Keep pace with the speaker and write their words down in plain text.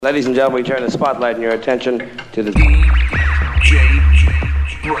Ladies and gentlemen, we turn the spotlight and your attention to the DJ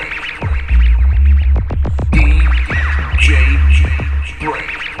Break. DJ Break.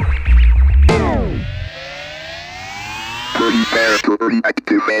 Pretty fast, pretty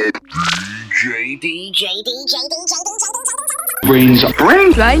activated. DJ.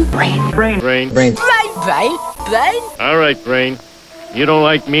 BrainZ. Brain. All right, Brain. You don't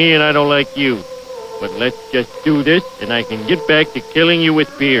like me and I don't like you. But let's just do this and I can get back to killing you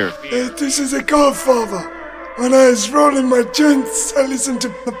with beer. This is a Godfather. When I was rolling my joints, I listened to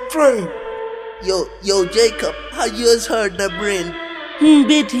the Brain. Yo, Jacob, how yours heard the Brain?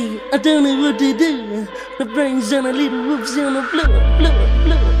 Betty, I don't know what to do. The brain's on a little whoops on the floor.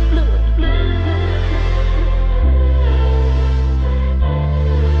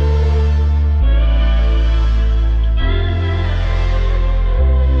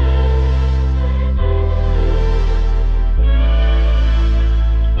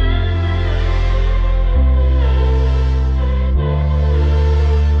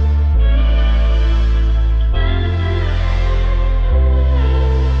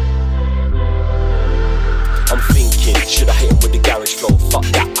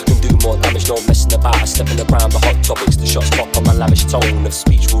 Stepping around the hot topics, the shots pop on my lavish tone of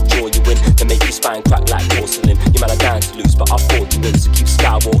speech will draw you in to make your spine crack like porcelain. You man are down to lose, but I fought to win, so keep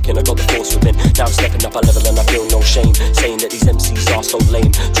skywalking, I got the force within. Now I'm stepping up a level and I feel no shame, saying that these MCs are so lame,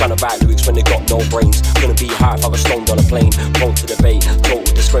 trying to write lyrics when they got no brains. Couldn't be high if I was stoned on a plane, prone to debate,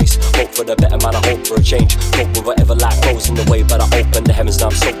 total disgrace. Hope for the better man, I hope for a change. Cope with whatever life goes in the way, but I open the heavens, now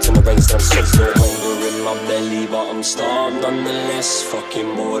I'm soaked in the rains, then I'm soaked in the rain. My belly, but I'm starved nonetheless.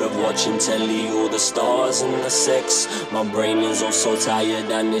 Fucking bored of watching telly, all the stars and the sex. My brain is also tired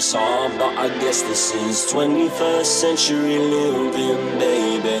and it's hard, but I guess this is 21st century living,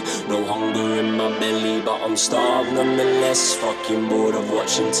 baby. No hunger in my belly, but I'm starved nonetheless. Fucking bored of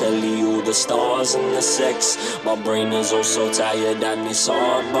watching telly, all the stars and the sex. My brain is also tired and it's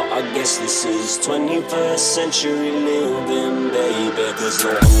hard, but I guess this is 21st century living, baby. There's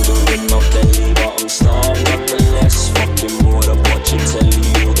no hunger in my belly, but I'm starved nonetheless. Fucking bored of watching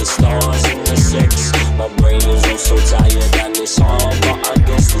telly, all the stars and the sex. My brain is also tired and it's hard, but I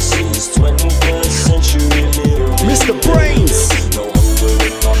guess this is 21st century living. Mr. BrainZ. No hunger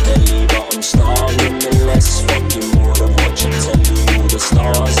in my belly, but I'm starved nonetheless. Fucking bored of watching telly, all the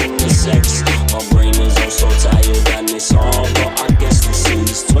stars and the sex. My brain is also tired and it's hard, but I guess this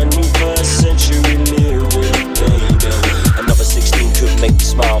is 21st century living, baby. Another 16 could make you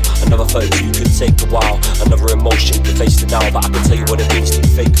smile, another 32 could take a while, another emotion to face it now, but I can tell you what it means to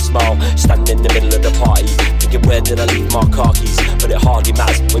fake a smile. Stand in the middle of the party, thinking where did I leave my car keys? But it hardly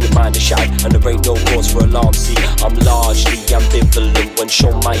matters when your mind is shattered and there ain't no cause for alarm. See, I'm largely ambivalent when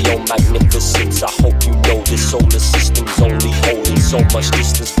shown my own magnificence. I hope you know this solar system's only holding so much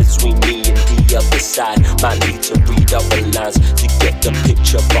distance between me and the other side. Might need to read other lines to get the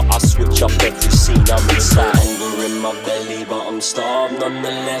picture, but I switch up every scene I'm inside. Hunger in my belly, but I'm starved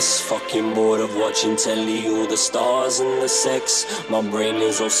nonetheless. Fucking bored of watching telly, all the stars and the sex. My brain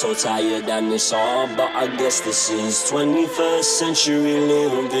is also tired and it's hard, but I guess this is 21st century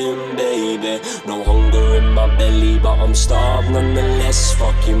living, baby. No hunger in my belly, but I'm starved nonetheless.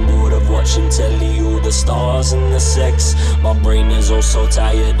 Fucking bored of watching telly, all the stars and the sex. My brain is also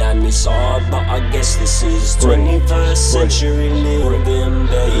tired and it's hard, but I guess this is 21st century living,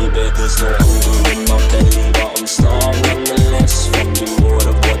 baby. There's no hunger in my belly, but I'm starved nonetheless. Fucking bored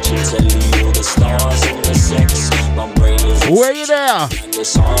of watching telly, all the stars and the sex. My brain is where you there? and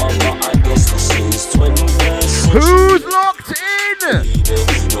it's hard, but I guess this is 21st century. Who's locked in?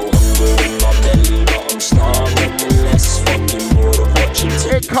 No hunger in my belly, but I'm starved nonetheless. Fucking bored of watching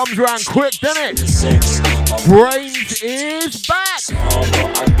telly. It comes round quick, doesn't it? BrainZ is back.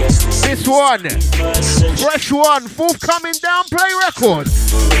 This one, fresh one, forthcoming Downplay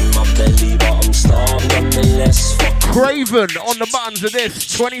Records. Craven on the buttons of this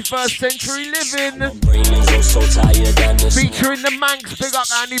 21st Century Living, featuring the Manx. Big up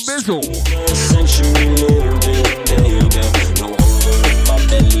Andy Bizzle. No hunger in my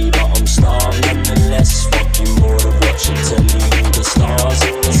belly, but I'm starved nonetheless. Fucking bored of watching telly, all the stars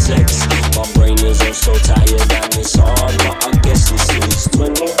and the sex. My brain is also tired and it's hard, but I guess this is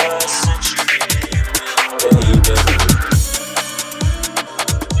 21st century, baby.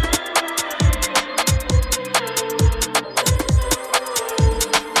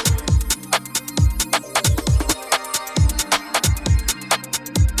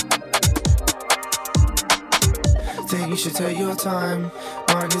 Think you should take your time,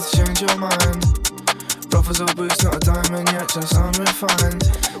 might need to change your mind. Brothels or boots, not a diamond yet, just unrefined.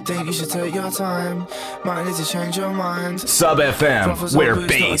 Think you should take your time, might need to change your mind. Sub FM, where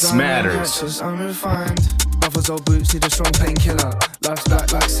bass matters. Yet, just unrefined. Brothels or boots need a strong painkiller. Life's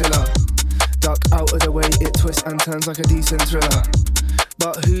black like Scylla. Duck out of the way, it twists and turns like a decent thriller.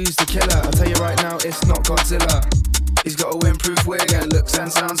 But who's the killer? I'll tell you right now, it's not Godzilla. He's got a windproof wig and looks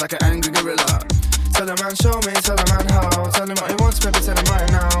and sounds like an angry gorilla. Tell a man, show me, tell a man how. Tell him what he wants, maybe tell him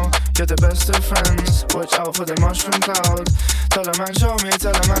right now. You're the best of friends, watch out for the mushroom cloud. Tell a man, show me,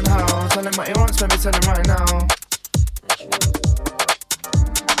 tell a man how. Tell him what he wants, maybe tell him right now.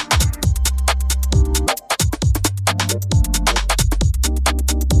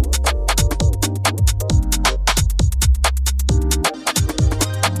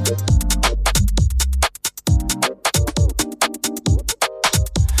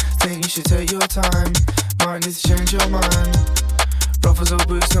 Think you should take your time, might need to change your mind. Brothels or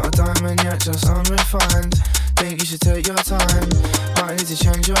boots, not a diamond yet, just unrefined. Think you should take your time, might need to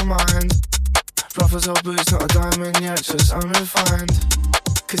change your mind. Brothels or boots, not a diamond yet, just unrefined.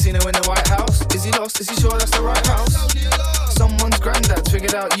 Casino in the White House, is he lost? Is he sure that's the right house? Someone's granddad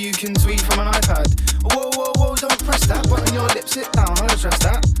figured out you can tweet from an iPad. Whoa, whoa, whoa, don't press that button, your lips, sit down, I'll address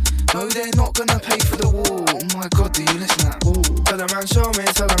that. No, they're not gonna pay for the wall. Oh my God, do you listen to that? Ooh. Tell a man, show me,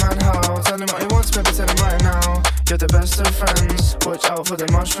 tell a man how. Tell him what he wants, maybe tell him right now. You're the best of friends, watch out for the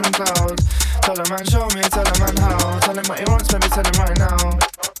mushroom cloud. Tell a man, show me, tell a man how. Tell him what he wants, maybe tell him right now.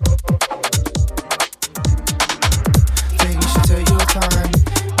 Think you should take your time,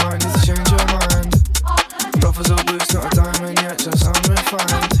 might need to change your mind. Brothels or boots, not a diamond yet, just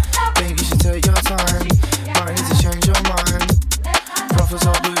unrefined. Think you should take your time, might need to change your mind. Brothels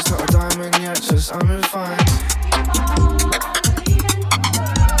or boots, not a diamond yet, just unrefined.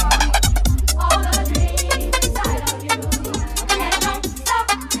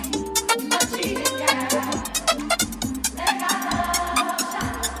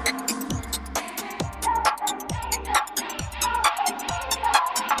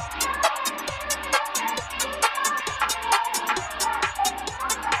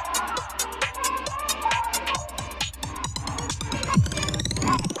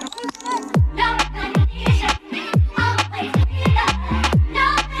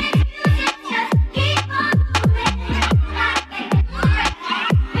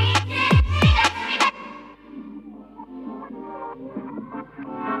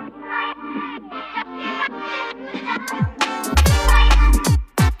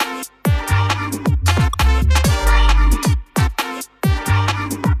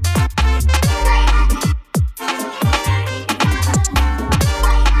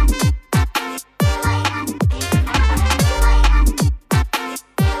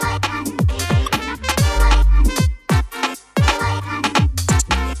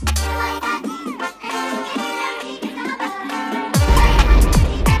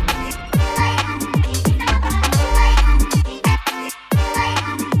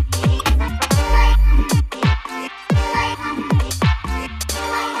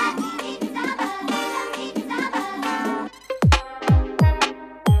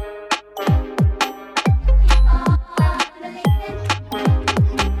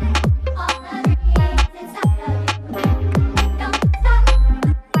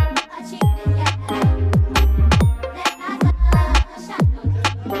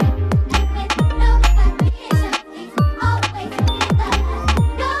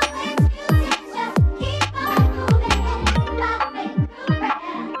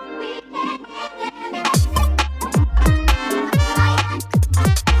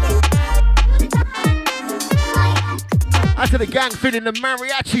 To the gang feeling the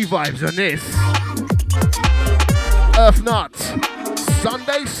mariachi vibes on this. Earth Nuts,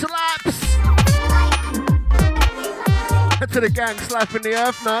 Sunday slaps. To the gang slapping the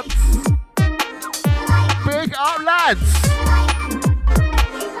Earth Nuts. Big up, lads.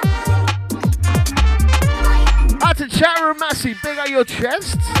 Out to Chatter and Massi, big up your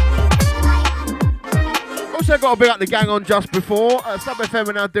chest. Also got to big up the gang on just before. Sub FM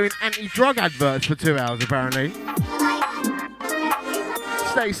are now doing anti-drug adverts for 2 hours apparently.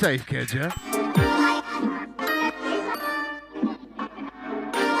 Stay safe, kids, yeah?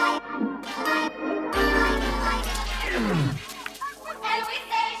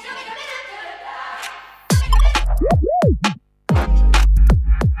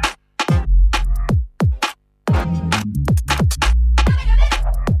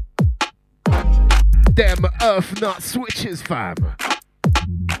 Them Earth Nut switches, fam.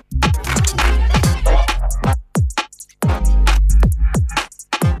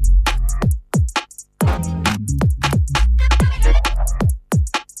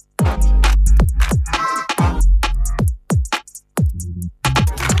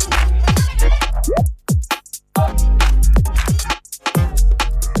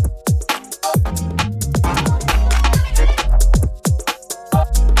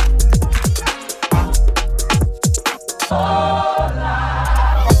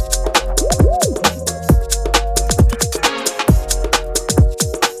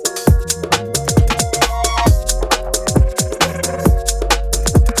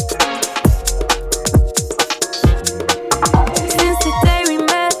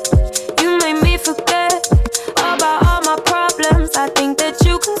 that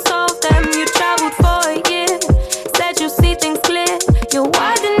you can solve them. You traveled for a year, said you see things clear. You're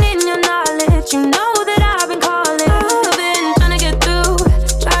widening your knowledge, you know that I've been calling. I've been trying to get through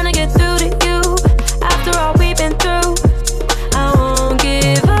to you. After all we've been through, I won't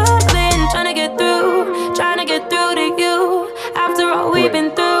give up. Been trying to get through to you. After all we've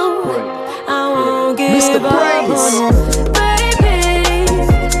been through, I won't give up on you.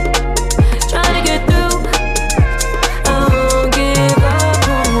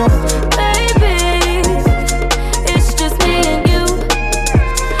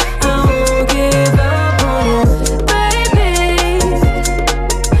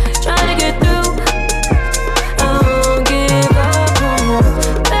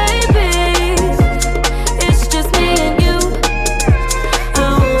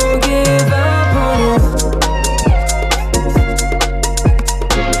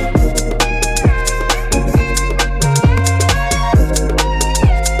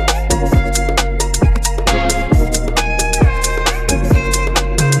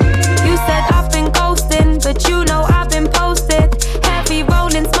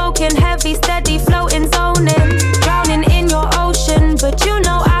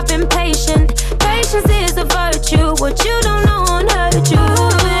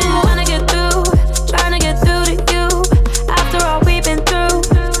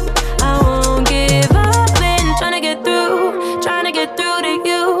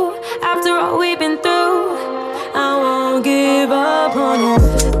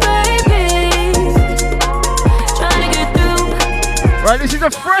 This is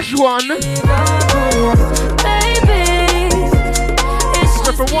a fresh one.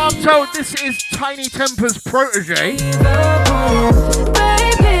 So from what I'm told, this is Tiny Temper's protege.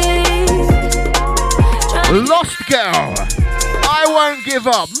 Lost Girl. I won't give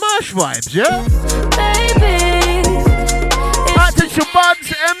up. Mersh vibes, yeah? Back to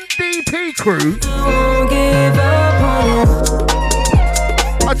Shabad's MDP crew.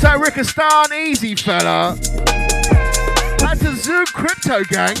 I'll tell Rickistan, easy fella. Back to Zoo Crypto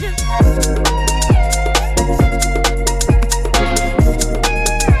Gang.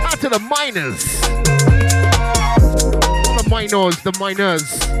 Back to the miners. Not the minors, the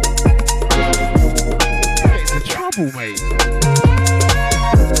miners. Get into trouble, mate.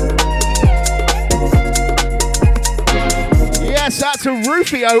 Yes, that's a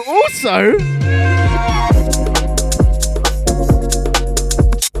Rufio also.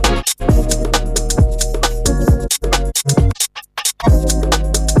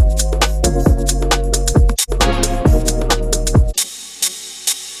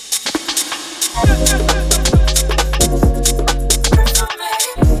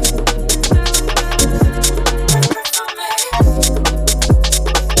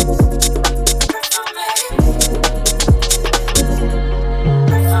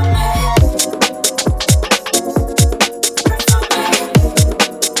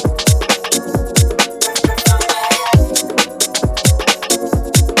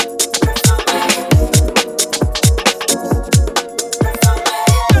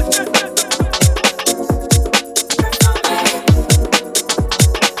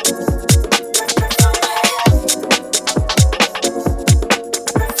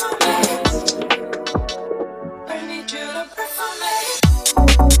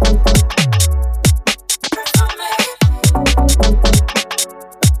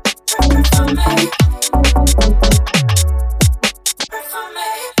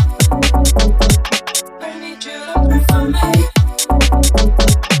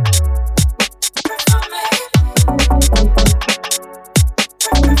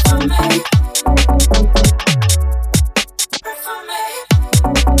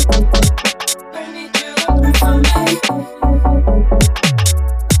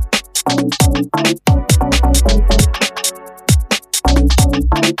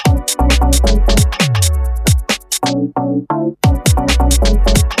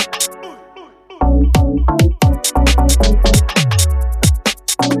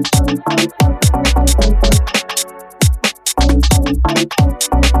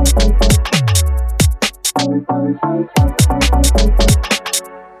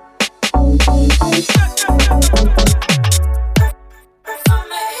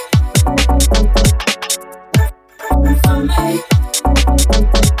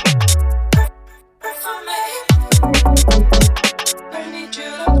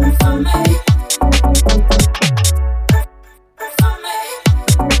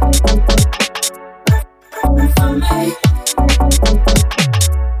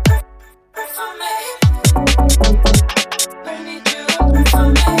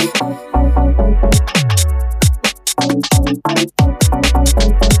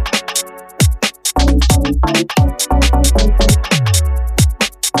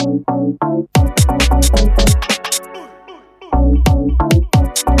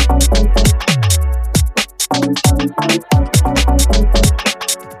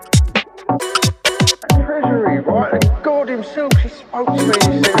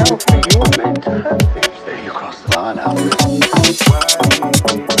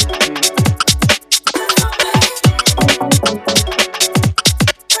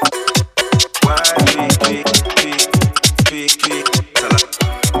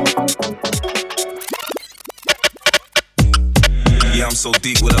 So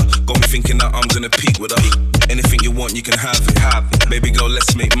deep with her, got me thinking that I'm gonna peak with her. Anything you want, you can have it. Baby girl,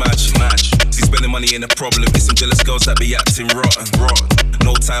 let's make magic. See, spending money ain't a problem. It's some jealous girls that be acting rotten.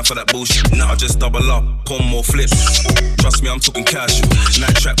 No time for that bullshit. I'll just double up, pull more flips. Trust me, I'm talking casual.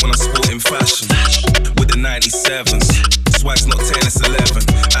 Night track when I'm sporting fashion. With the 97s, swag's not 10, it's 11.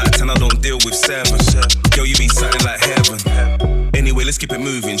 Out of 10, I don't deal with 7. Girl, you be something like heaven. Anyway, let's keep it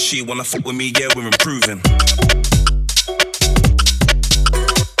moving. She wanna fuck with me, yeah, we're improving.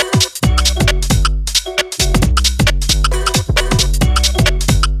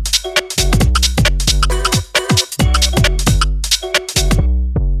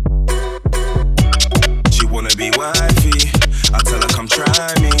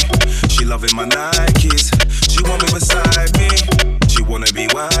 Loving my Nikes, she want me beside me. She wanna be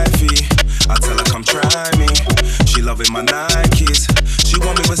wifey, I tell her come try me. She loving my Nikes, she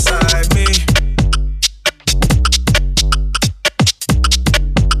want me beside me.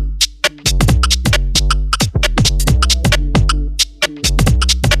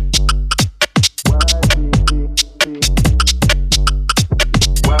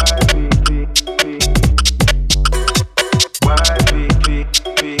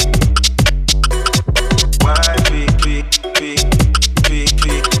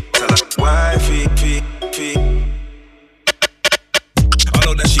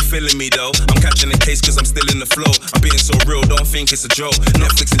 It's a joke.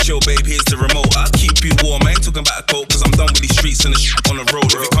 Netflix and chill, babe, here's the remote. I'll keep you warm, I ain't talking about a coat, cause I'm done with these streets and the shit on the road.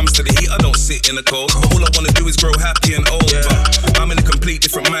 If it comes to the heat, I don't sit in the cold. All I wanna do is grow happy and old. But I'm in a complete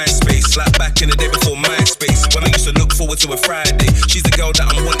different mind space. Like back in the day before MySpace, when I used to look forward to a Friday. She's the girl that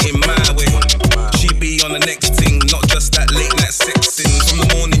I'm wanting my way. She be on the next thing, not just that late night sexing. From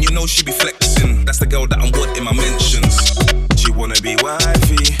the morning, you know she be flexing. That's the girl that I'm wanting my mentions. She wanna be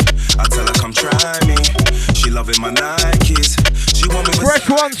wifey, I tell her come try me. She loving my Nikes. Fresh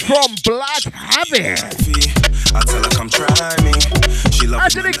ones from Black Habit. I tell her come try me. She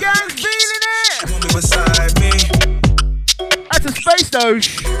loves After the gang feeling it. She want me beside me. That's a Space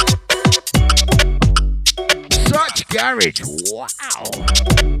Doge. Such garage. Wow.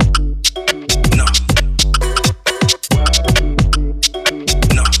 No.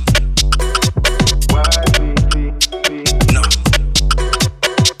 No. No.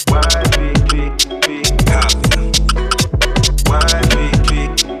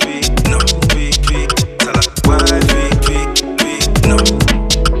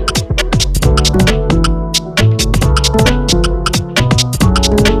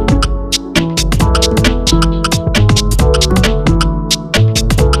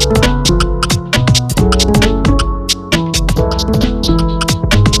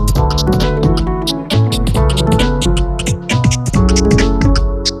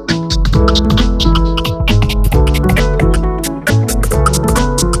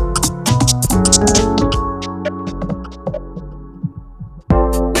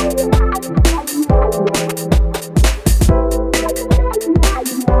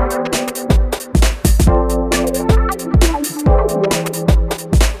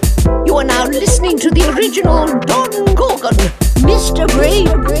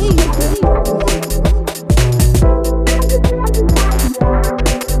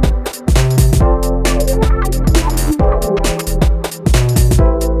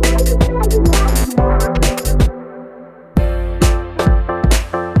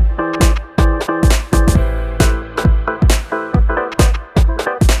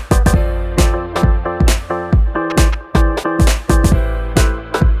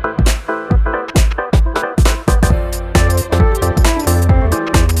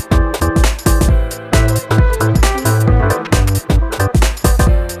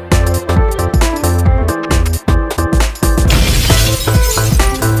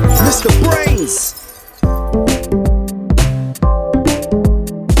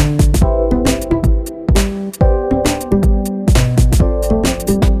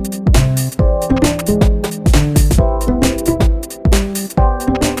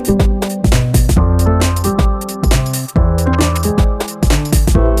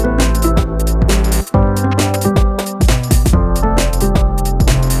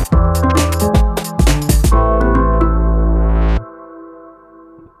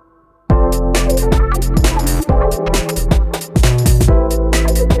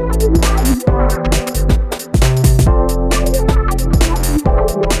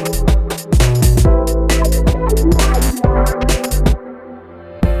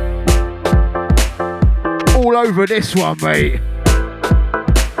 over this one, mate.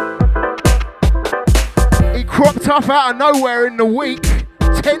 He cropped up out of nowhere in the week. 10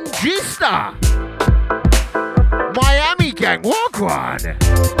 Gista. Miami gang, walk on.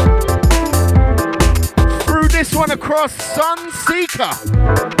 Threw this one across Sunseeker.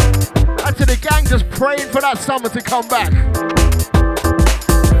 Out to the gang just praying for that summer to come back.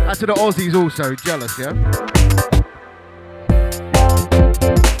 Out to the Aussies also, jealous, yeah?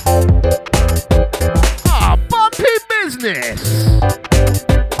 Ah, Bumpy business.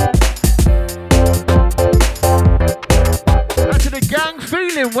 Out to the gang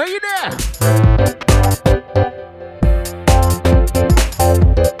feeling, where you there?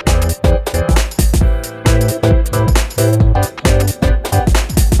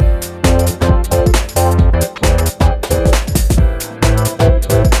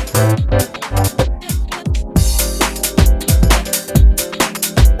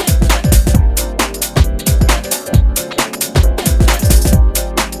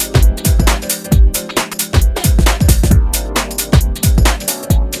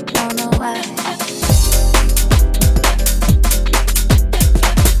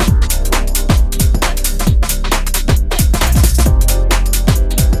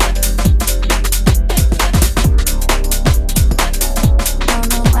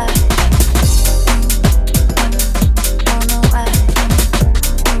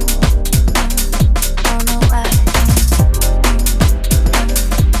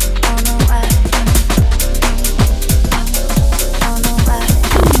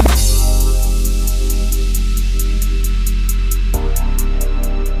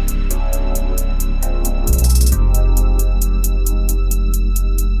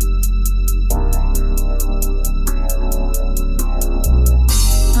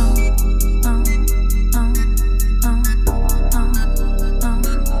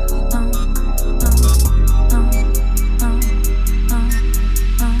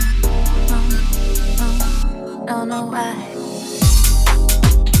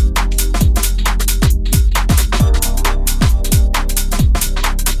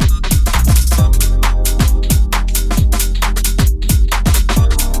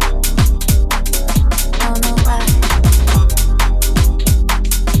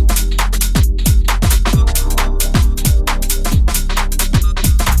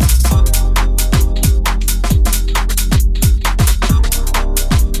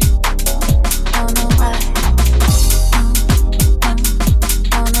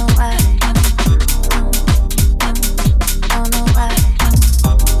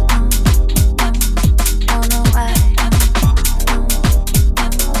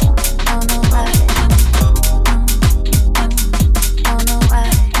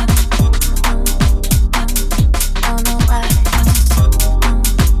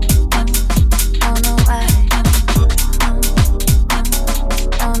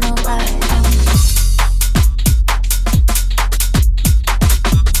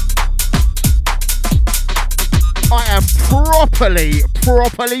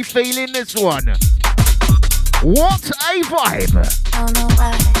 Properly feeling this one. What a vibe!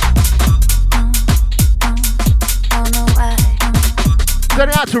 Send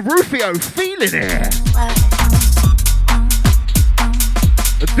it out to Rufio, feeling it.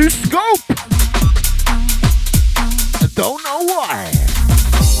 Do scope. I don't know why.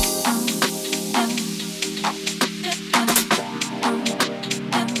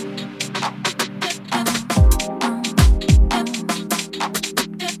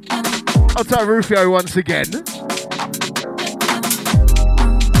 I'll tell Rufio once again.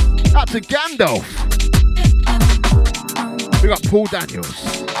 Out to Gandalf. We got Paul Daniels.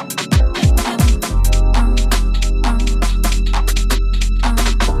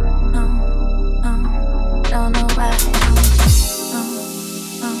 Don't know why.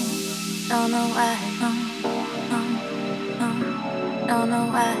 Don't know why. Don't know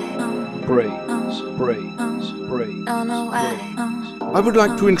why. BrainZ. Don't know why. I would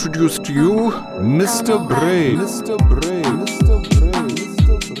like to introduce to you Mr. Brain. Mr. Brain. Mr. Brain.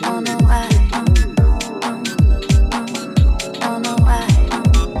 Don't know why. Don't know why.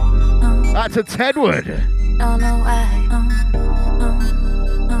 That's a Tedward. Don't know why.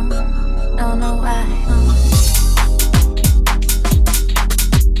 Don't know why.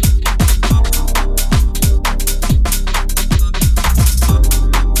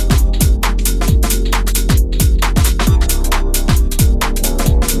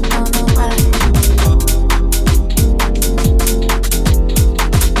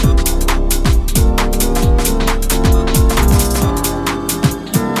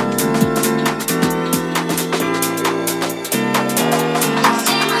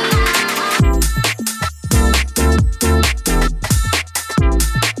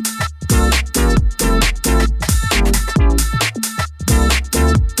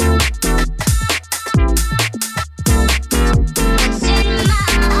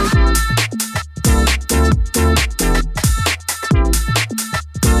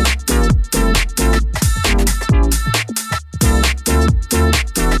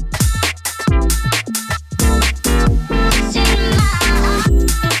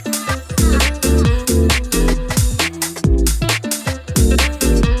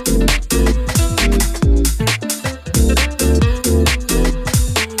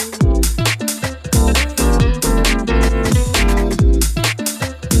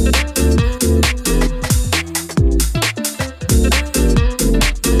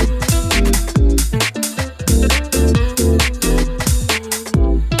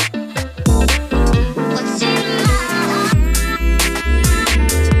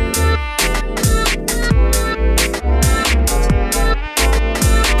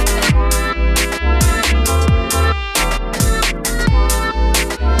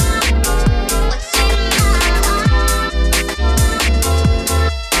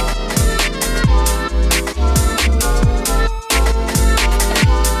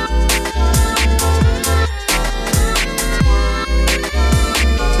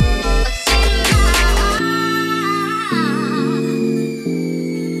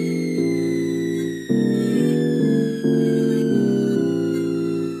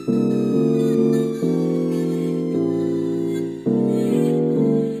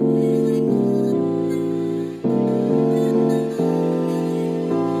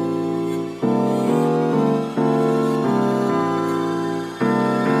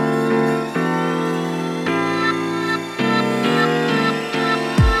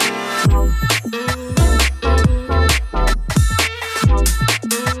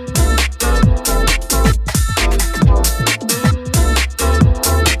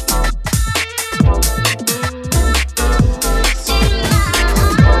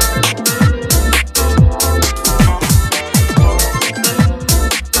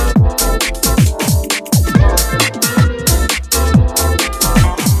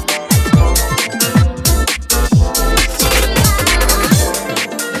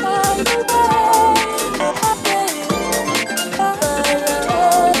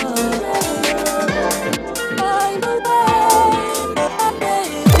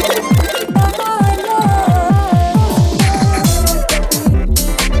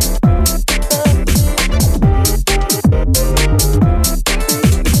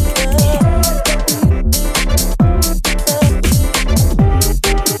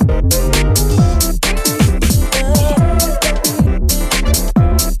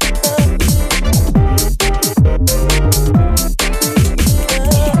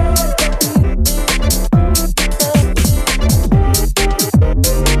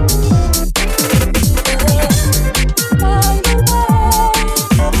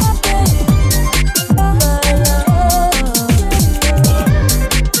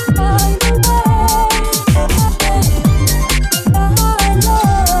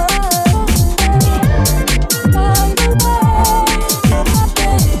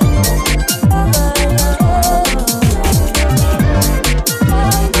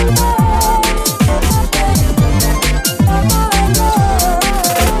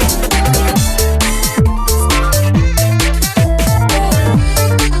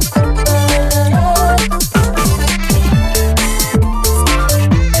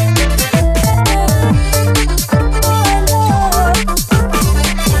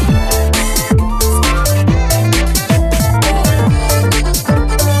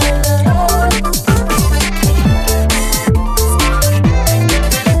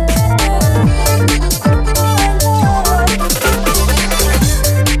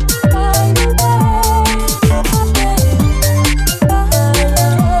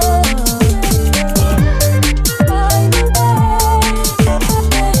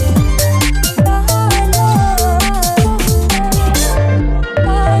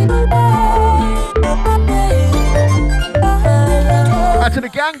 to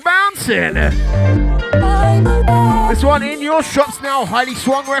the gang bouncing. This one in your shops now, Highly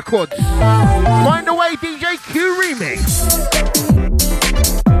Swung Records. Find a Way DJ Q remix.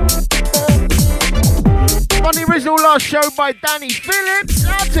 On the original last show by Danny Phillips,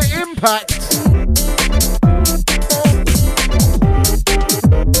 out to Impact.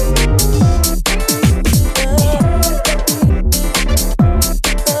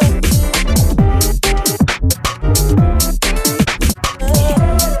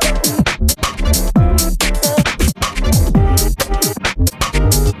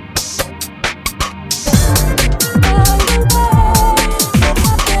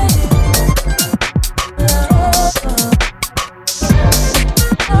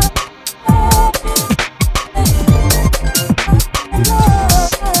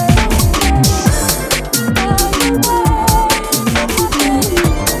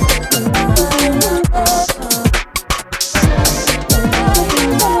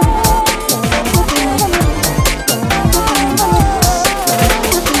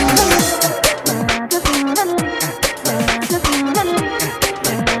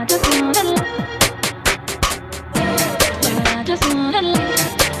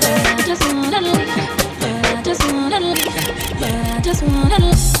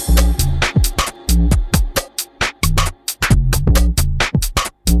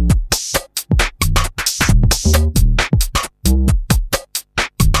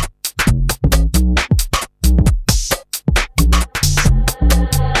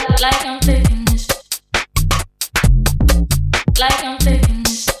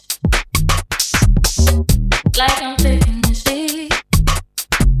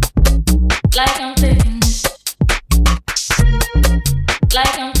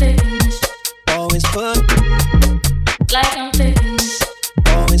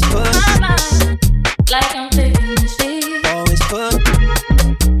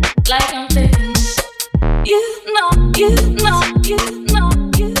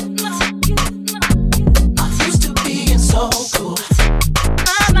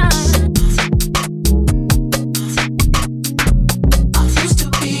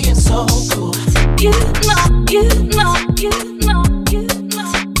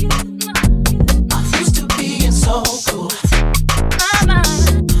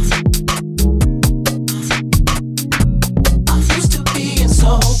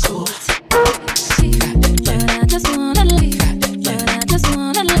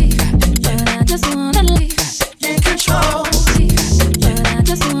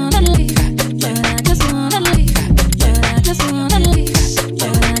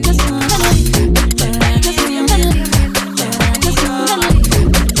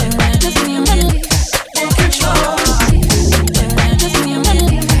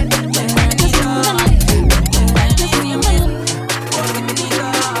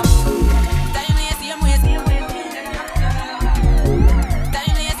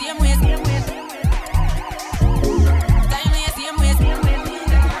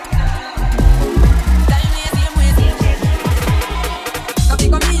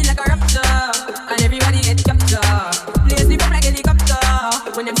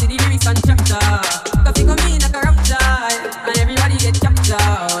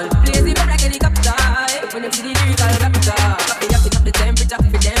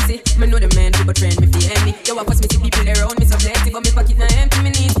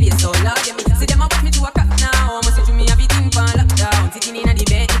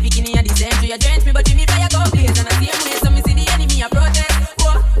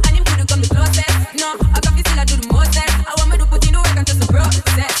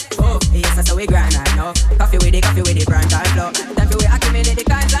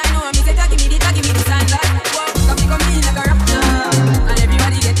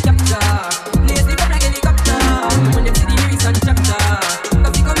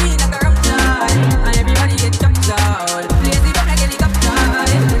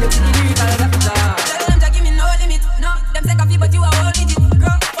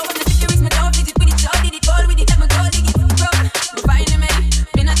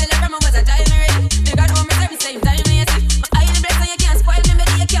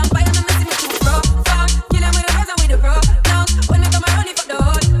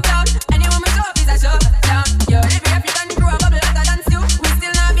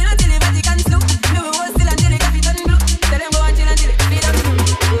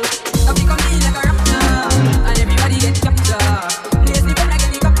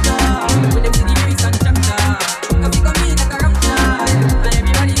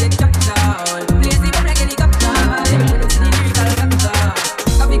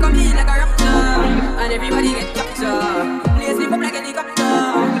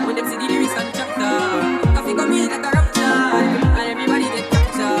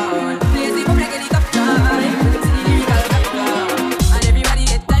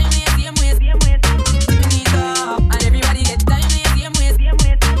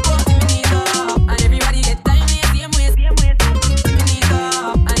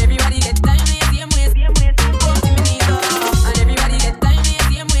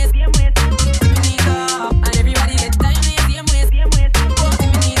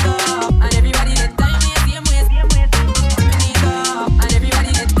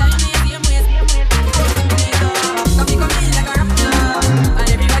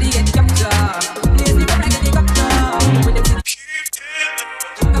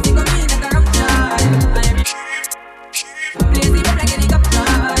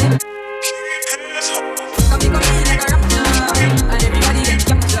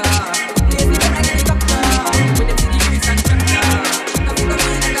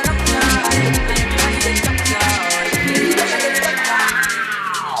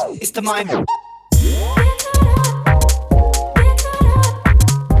 the mind.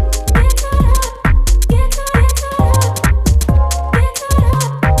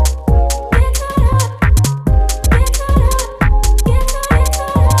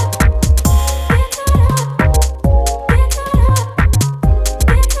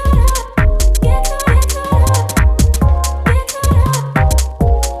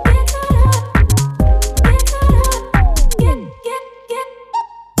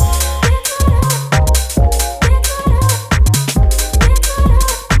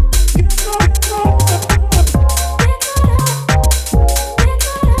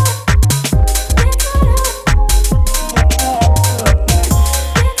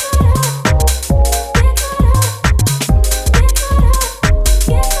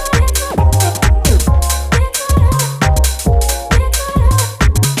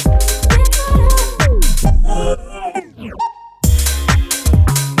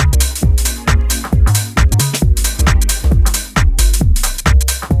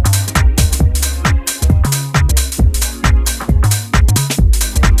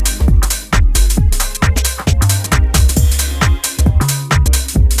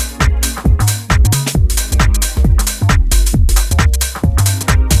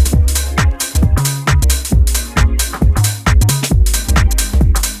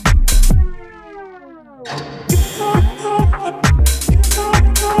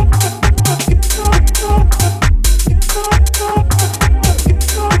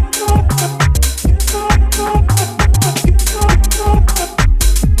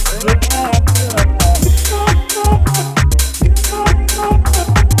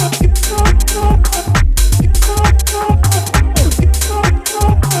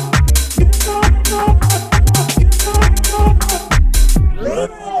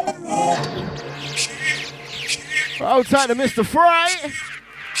 Outside to Mr. Fry.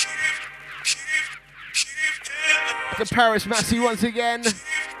 To Paris Massey once again.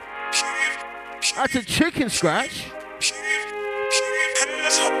 That's a chicken scratch.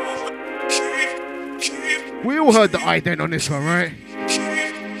 We all heard the ident on this one, right?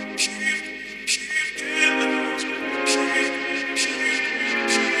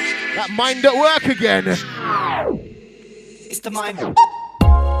 That mind at work again. It's the mind.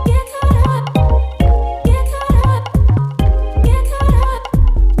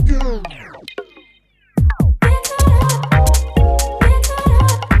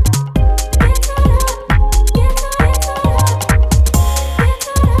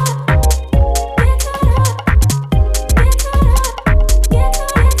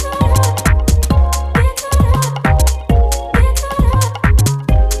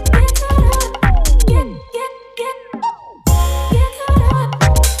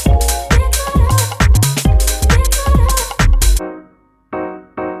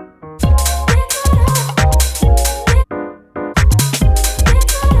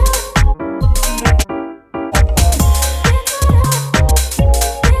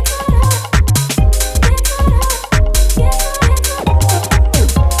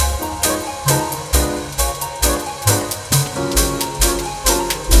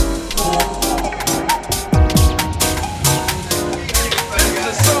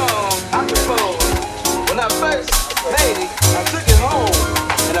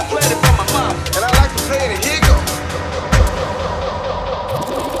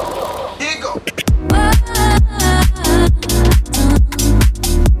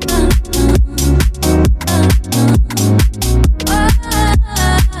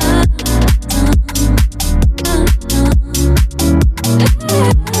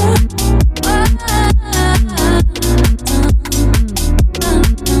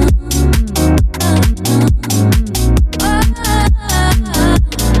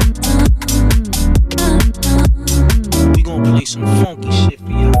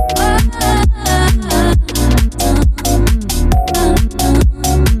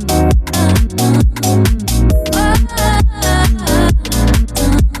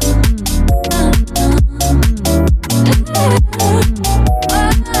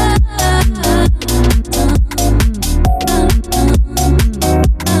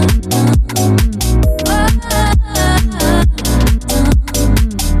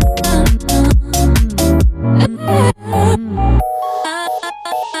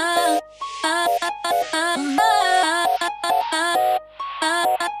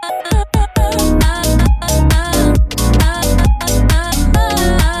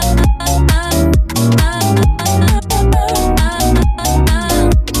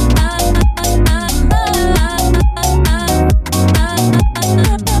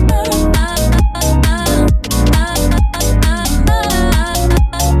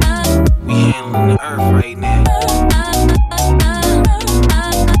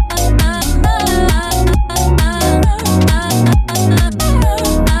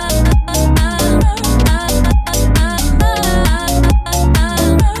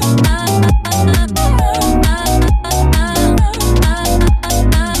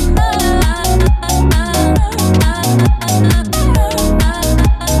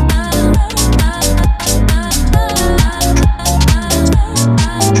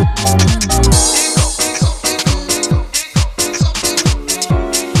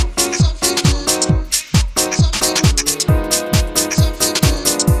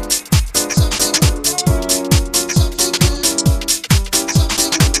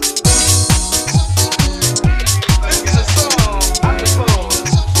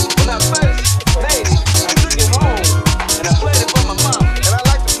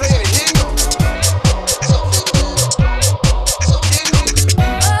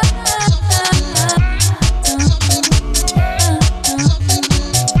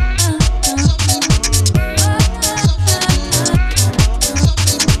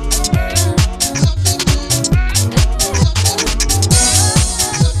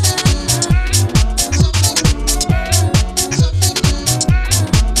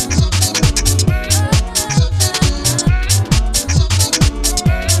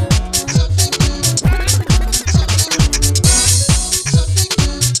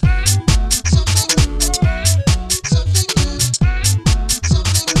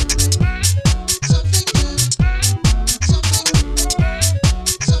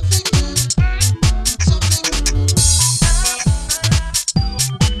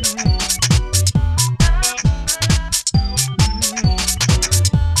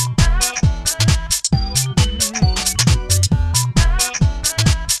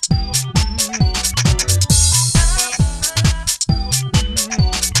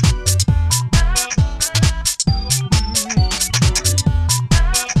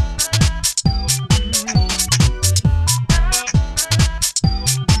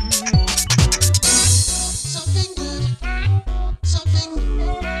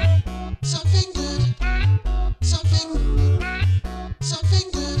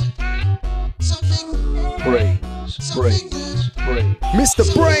 Mr.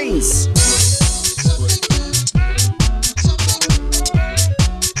 BrainZ.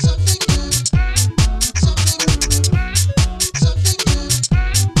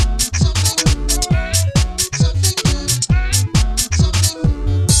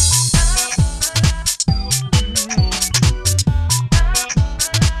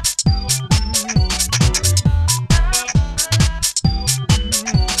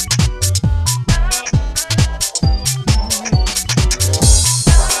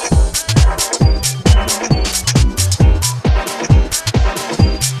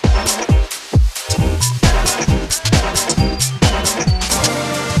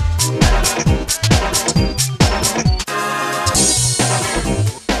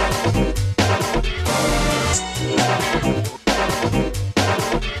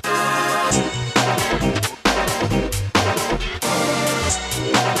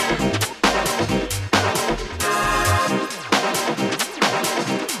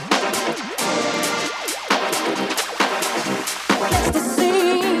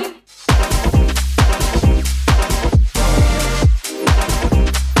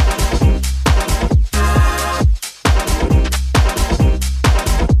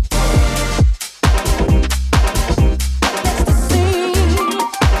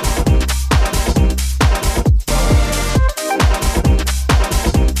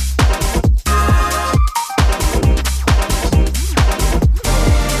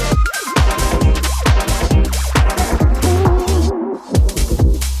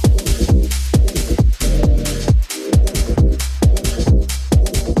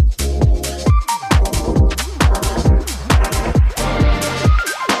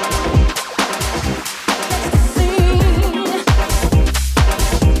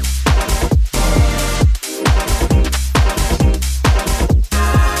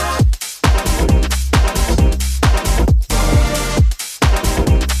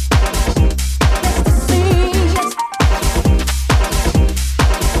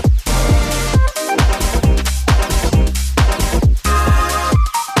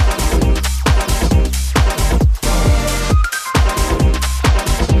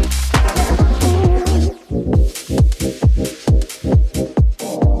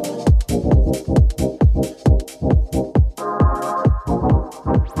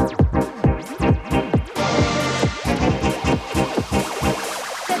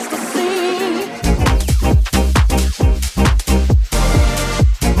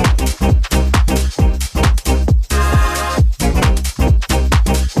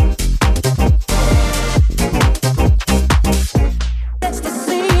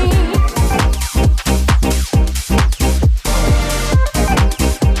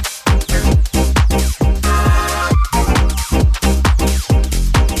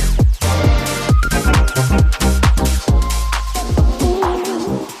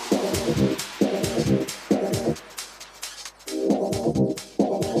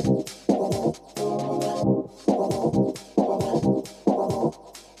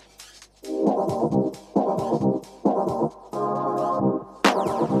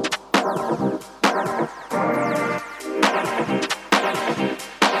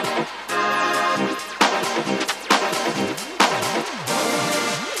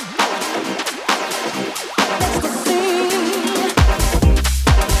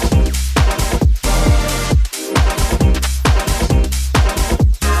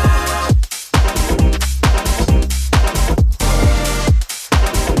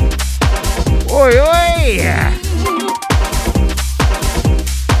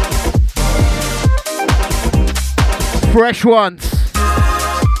 Fresh ones.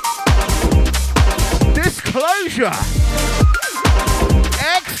 Disclosure.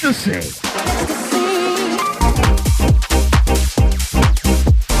 Ecstasy.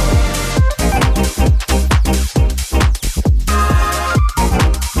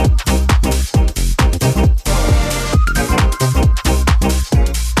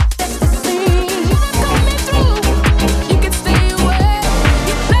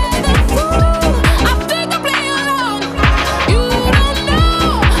 Take me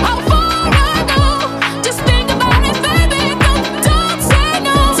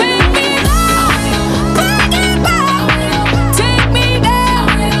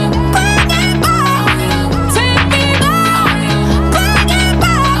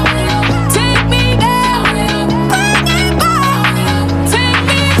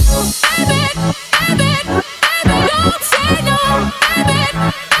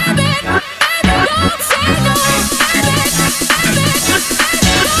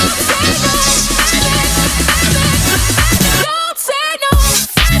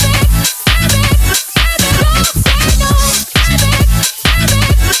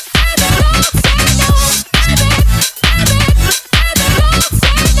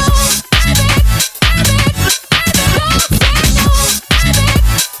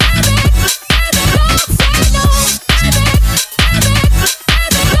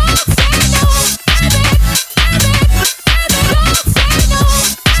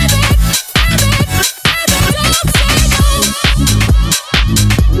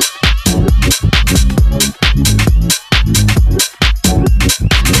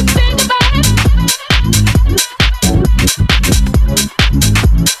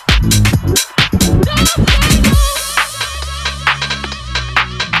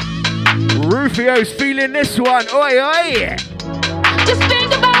Rufio's feeling this one. Oi, oi. Just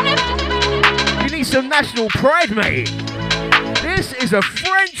think about it. You need some national pride, mate. This is a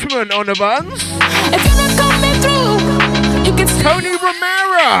Frenchman on the buns. If you're not coming through, you can Tony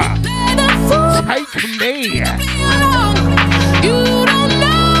Romero. Take me. You don't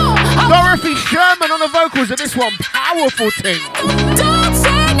know. Dorothy Sherman on the vocals of this one. Powerful thing. Don't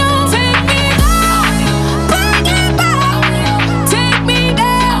say no. Take me down. Bring it back. Take me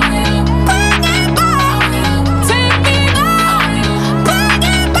down. Bring it back. Take me down. Bring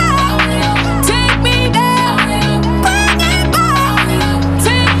it back. Take me down. Bring it back.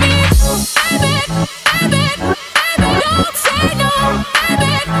 Take me. Don't say no.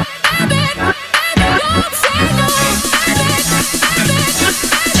 Don't say no.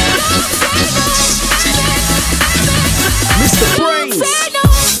 Mr. Brains.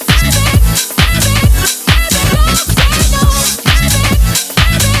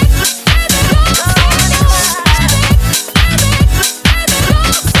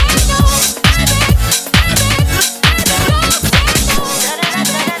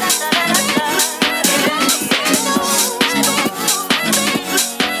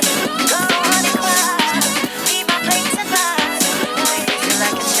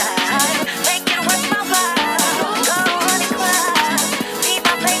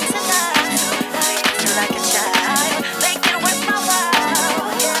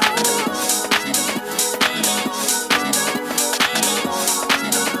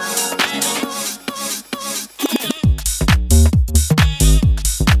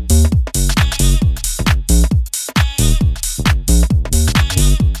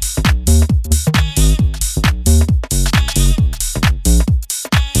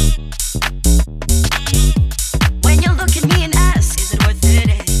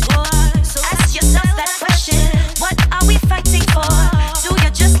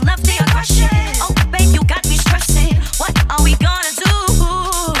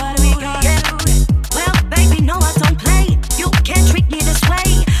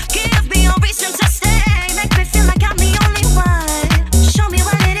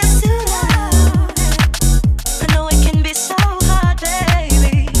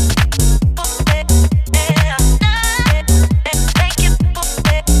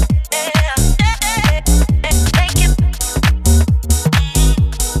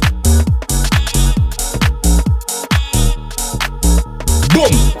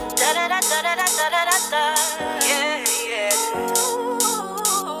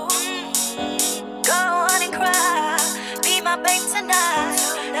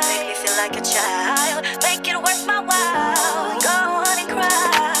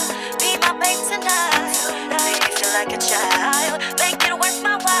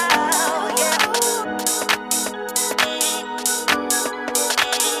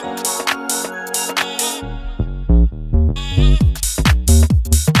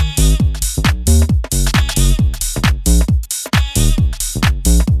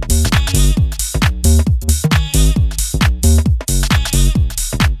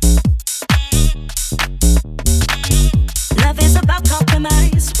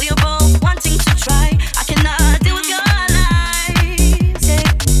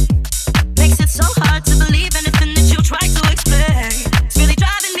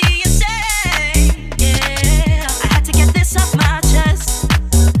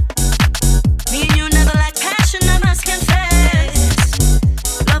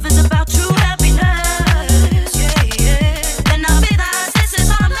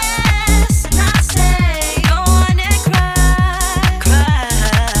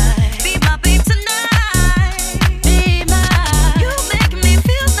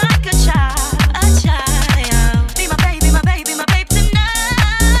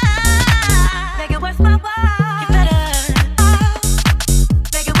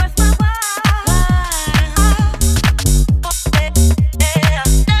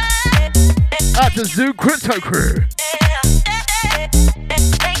 Zoo Crypto Crew.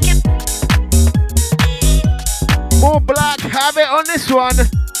 More Black Habit on this one.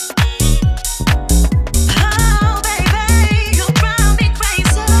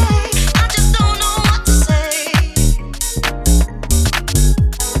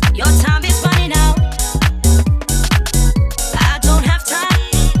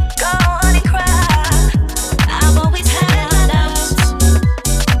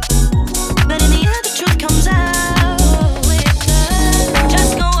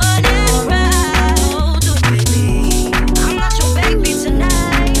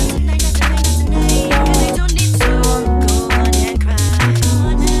 Tonight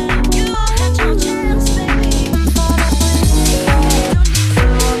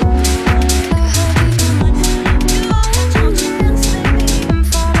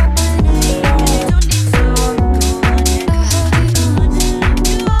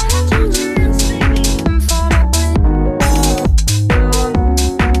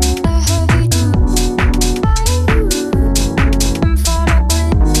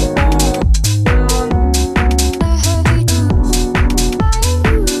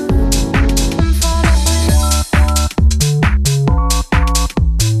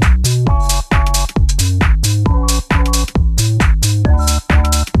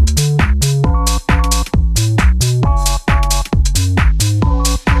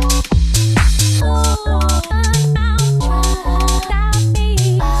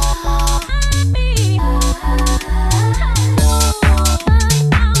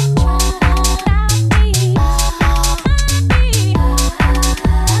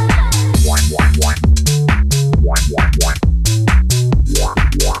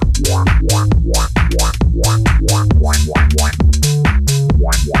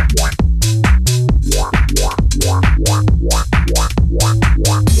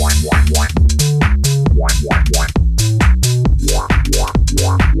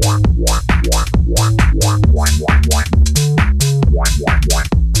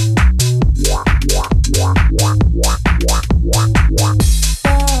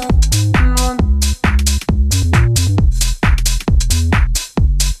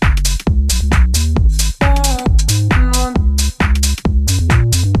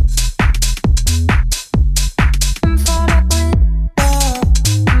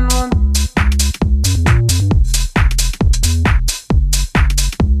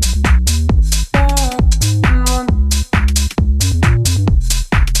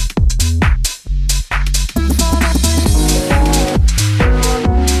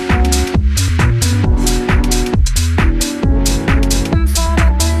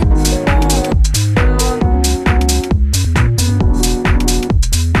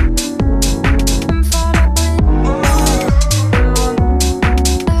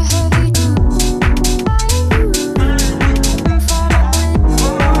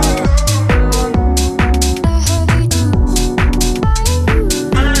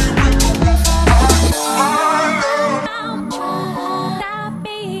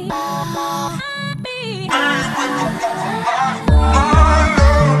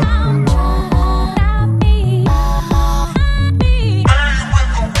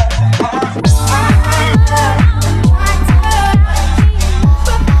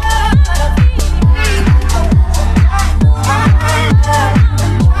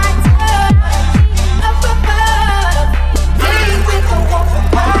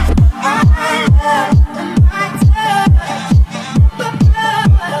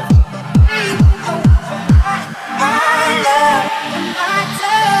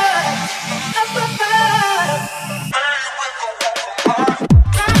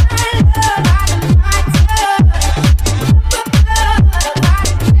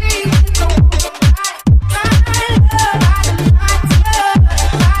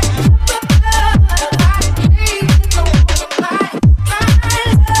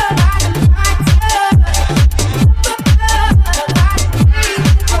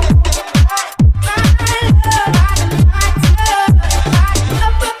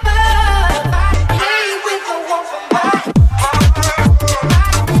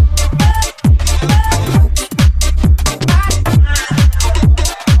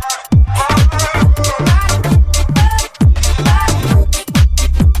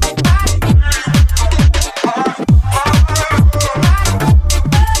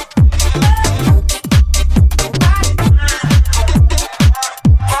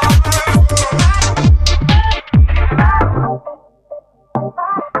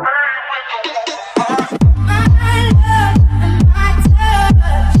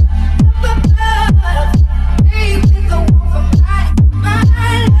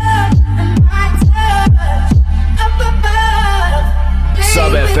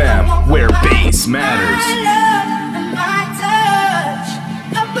Sub FM, where bass matters.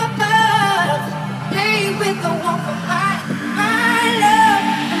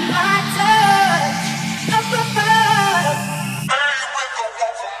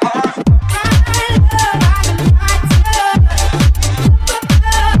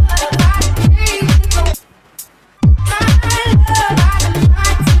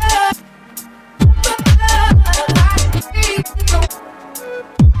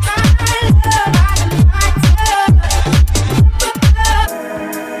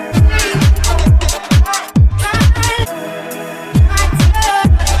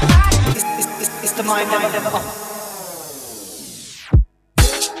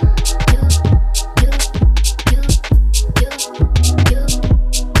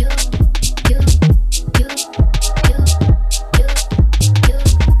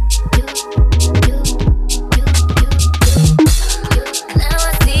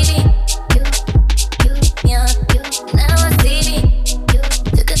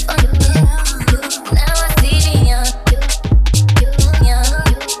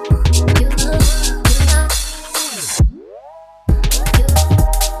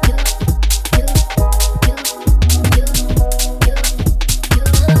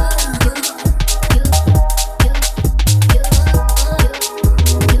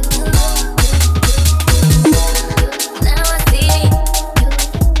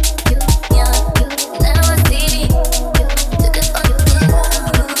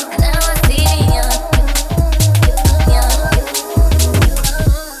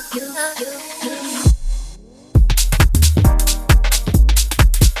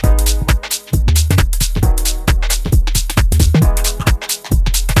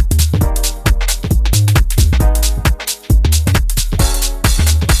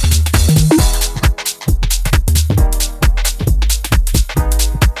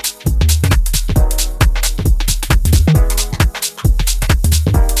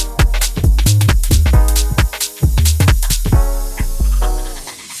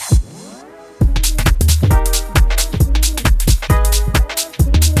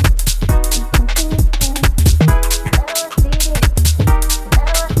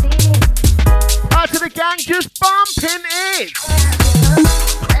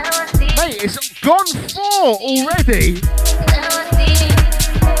 Already?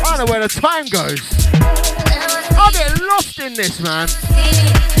 I don't know where the time goes. I get lost in this, man.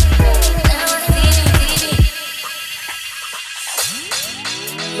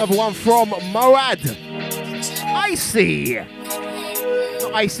 Another one from Moad. Icy.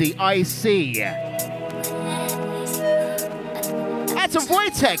 Not icy, icy. That's a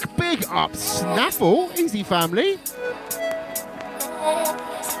Wojtek. Big up. Snaffle. Easy family.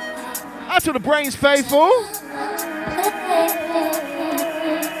 Out to the BrainZ faithful.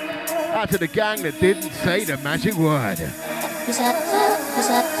 Out to the gang that didn't say the magic word.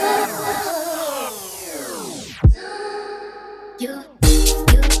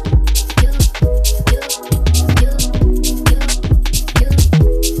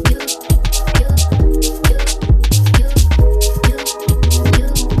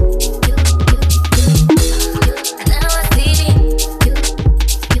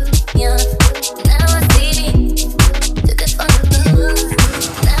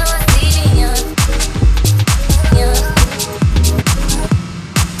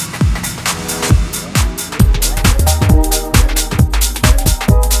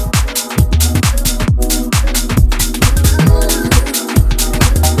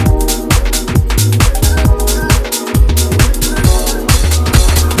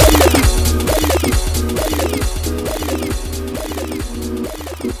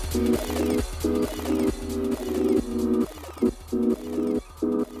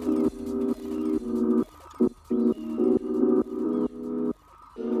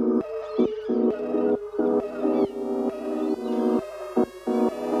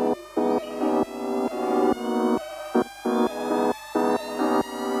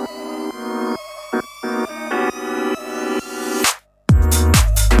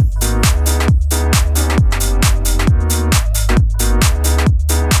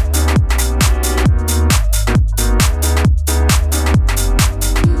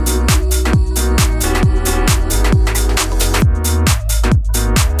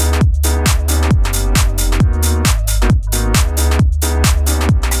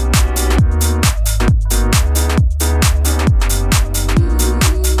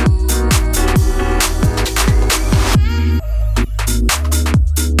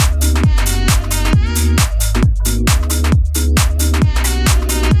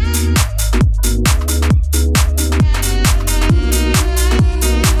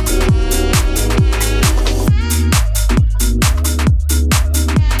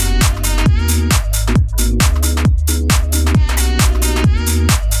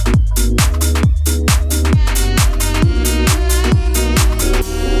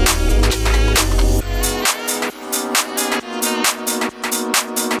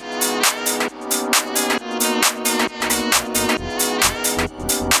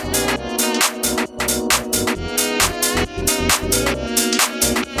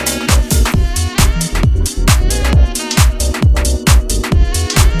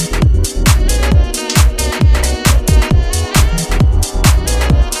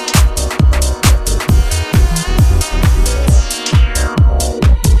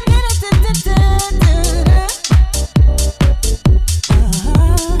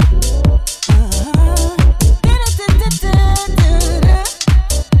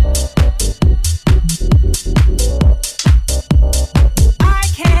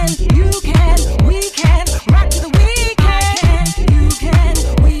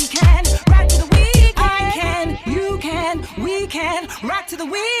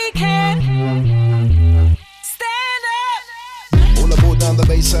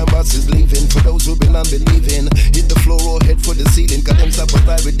 believing and believing. Hit the floor or head for the ceiling, got them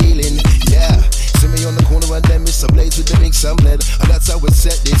sabotage with dealing. Yeah, see me on the corner and then miss a blaze with the mix and blend. And that's how we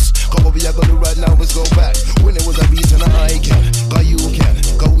set this. Come over here, gonna right now, let's go back. When it was a beat and I can, cause you can,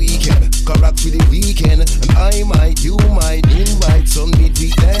 cause we can, cause rock for the weekend. And I might, you might invite some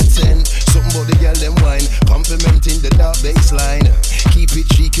midweek dancing. Something about the girl them wine, complimenting the dark baseline. Keep it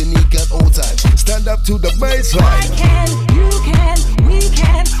chic and unique at all times. Stand up to the baseline. I can, you can, we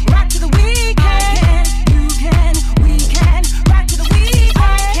can, rock to the weekend. I can, you can, we can, rock to the weekend.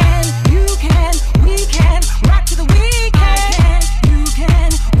 I can, you can, we can, rock to the weekend. I can, you can,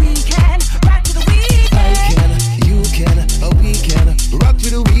 we can, rock to the weekend. I can, you can, we can, rock to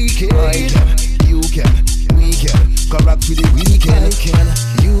the weekend. I can, you can, we can, rock to the weekend. I can,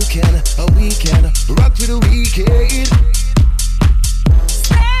 you can, we can, rock to the weekend.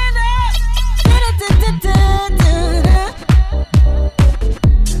 Stand up.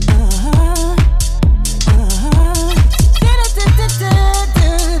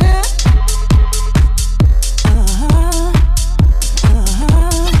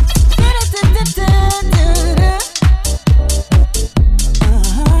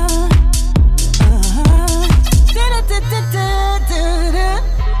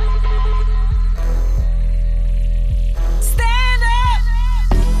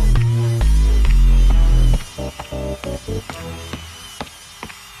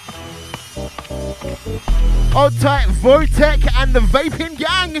 Hold tight, Voitech and the Vaping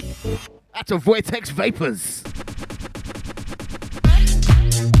Gang. That's a Voitex Vapors.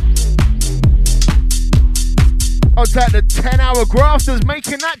 Hold tight, the 10-hour grafters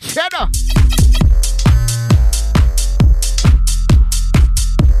making that cheddar.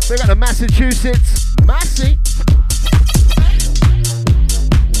 They got the Massachusetts Massi.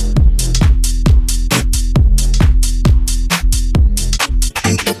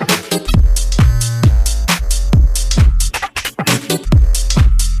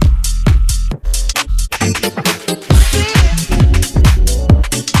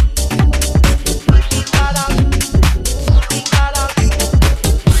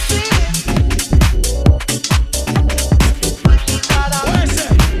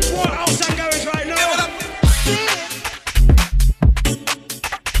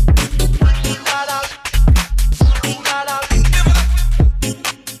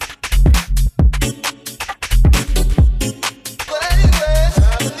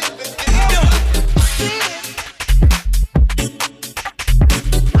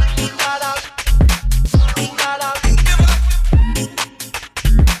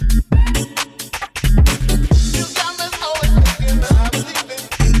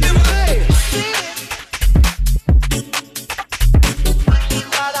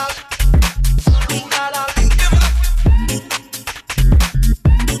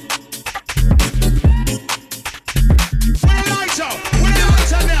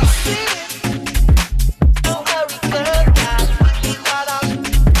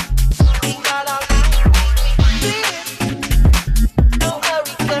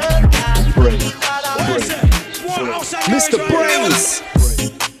 Mr. BrainZ.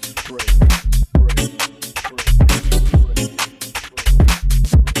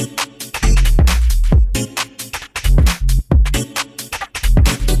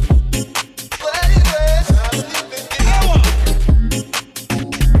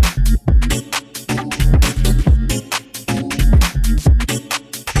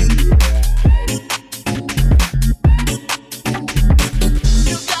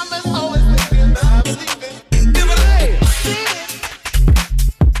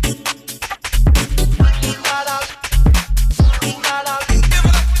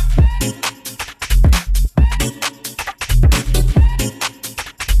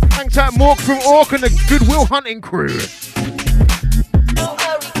 Mork from Ork and the Goodwill Hunting crew. To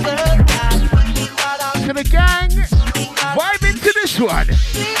the gang, vibe into this one.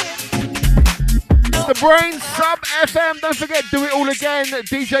 The BrainZ Sub FM. Don't forget, do it all again at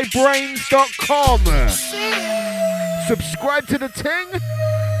djbrainz.com. Subscribe to the ting.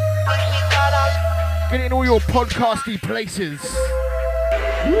 Get it in all your podcasty places.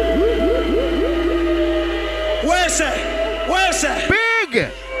 Where's that? Where's that?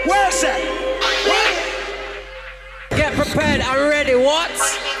 Big! Where's that? What? Get prepared, I'm ready, what?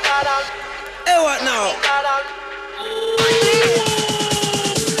 Hey, what now?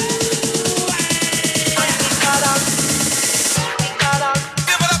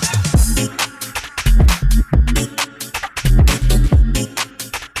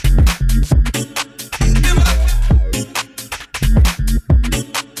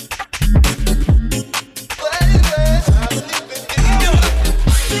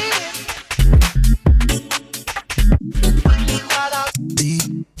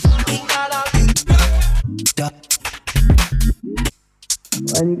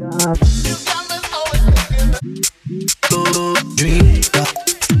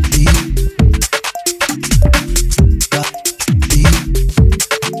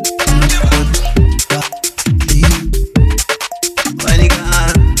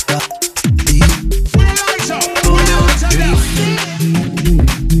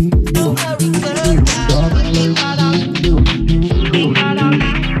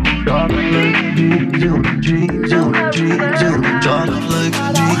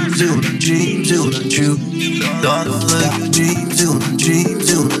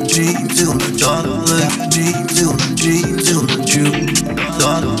 till the dark like a dream till the dream till the true.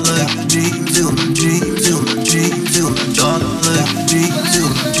 Dark like a dream till the dream till the dream till the dark like a dream till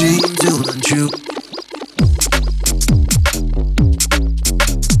the dream till the true.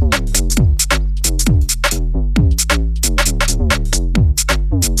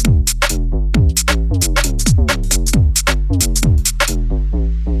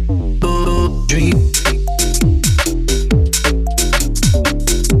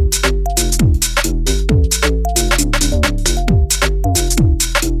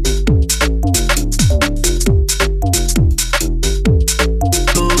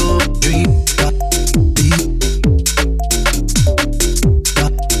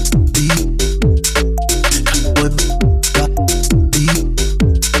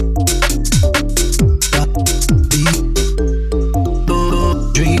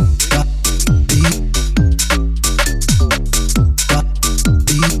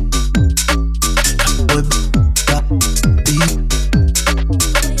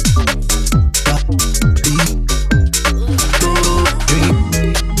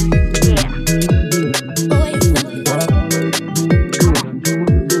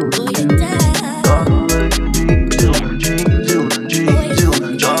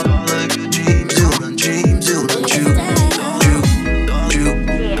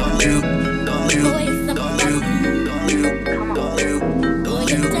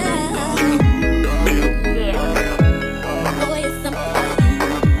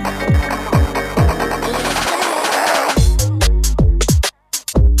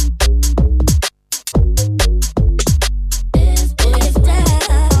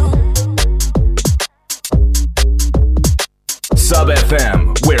 Sub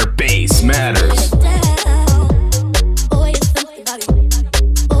FM, where bass matters.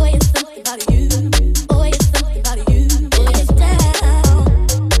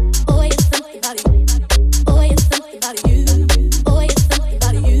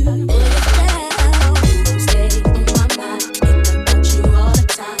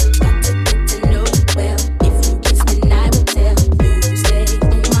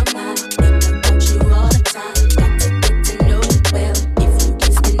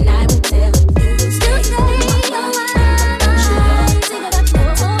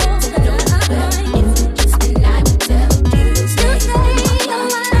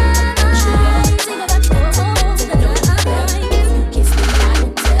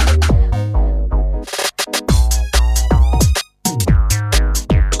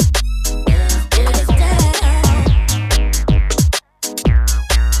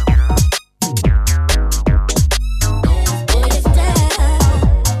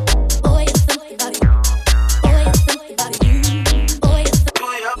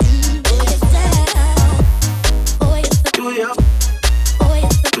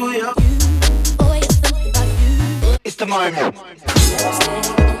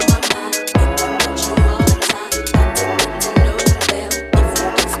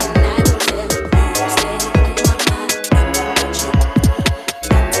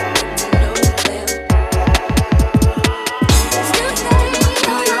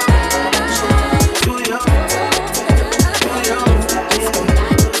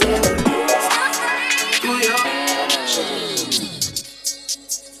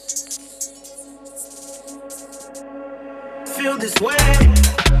 Feel this way.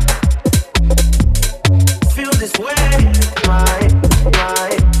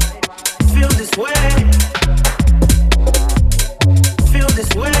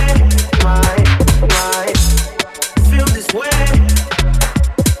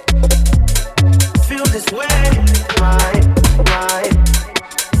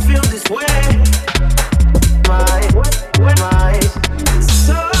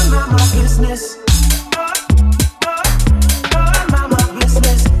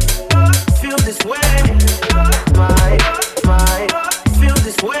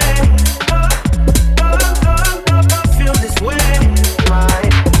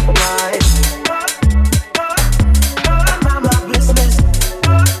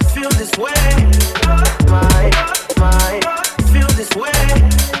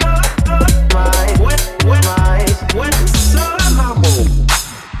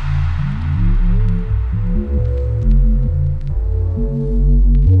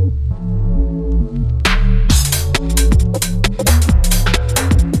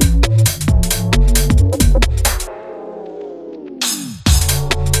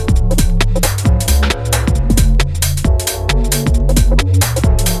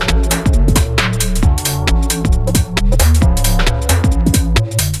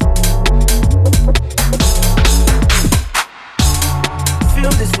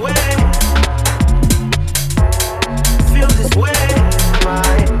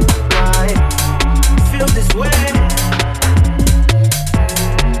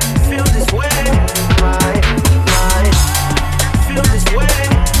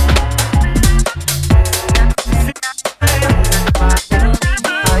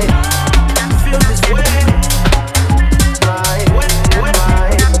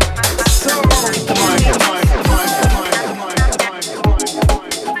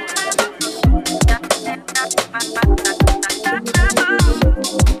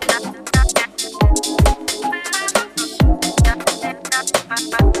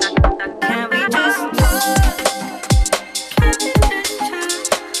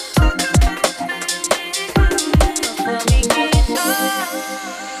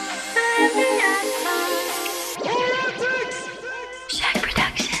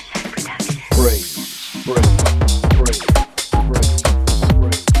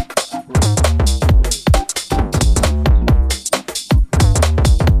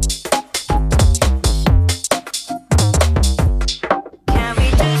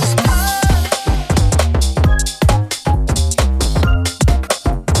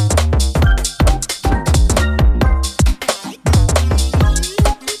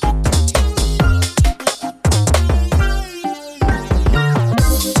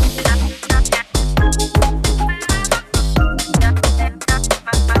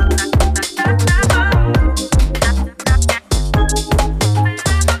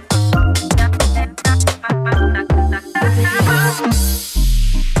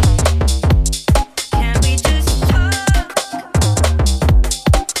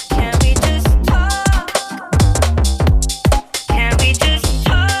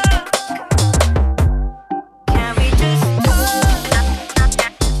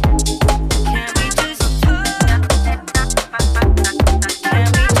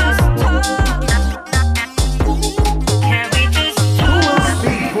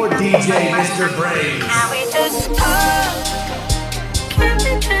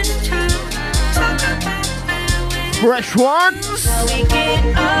 Fresh ones?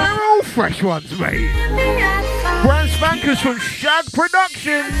 They're all fresh ones, mate. Brand spankers from Shag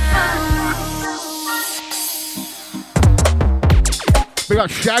Productions. We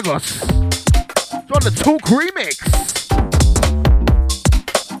got Shagos. It's on the Talk remix.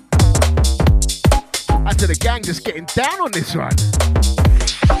 After the gang just getting down on this one.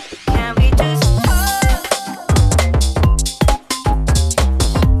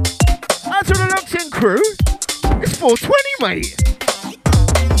 After the locked in crew, it's 420, mate.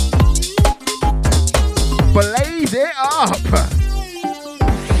 Blaze it up.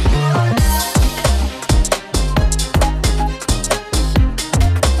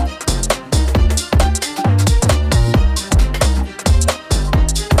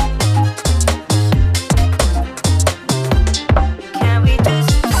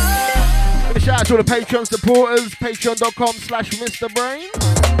 Shout out to all the Patreon supporters, patreon.com/MrBrain.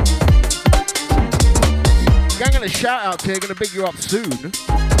 Gang and a shout out here, gonna big you up soon.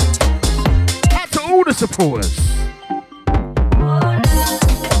 Out to all the supporters.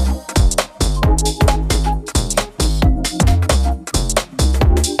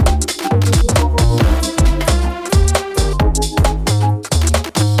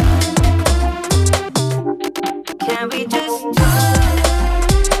 Can we just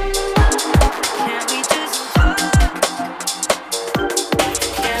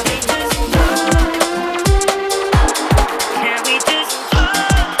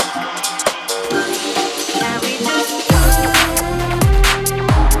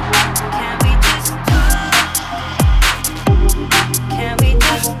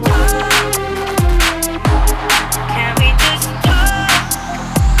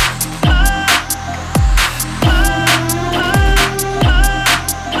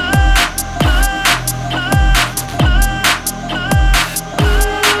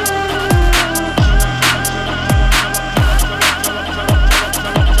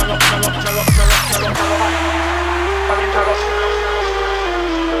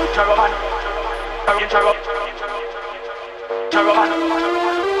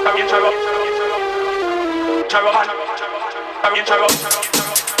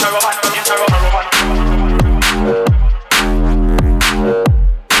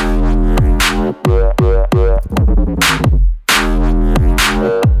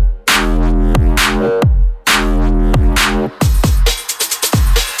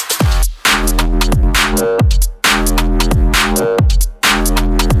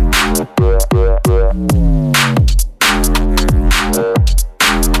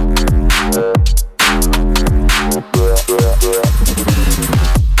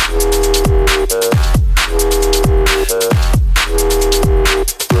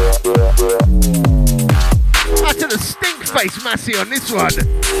Massi on this one.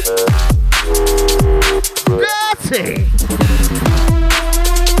 Dirty.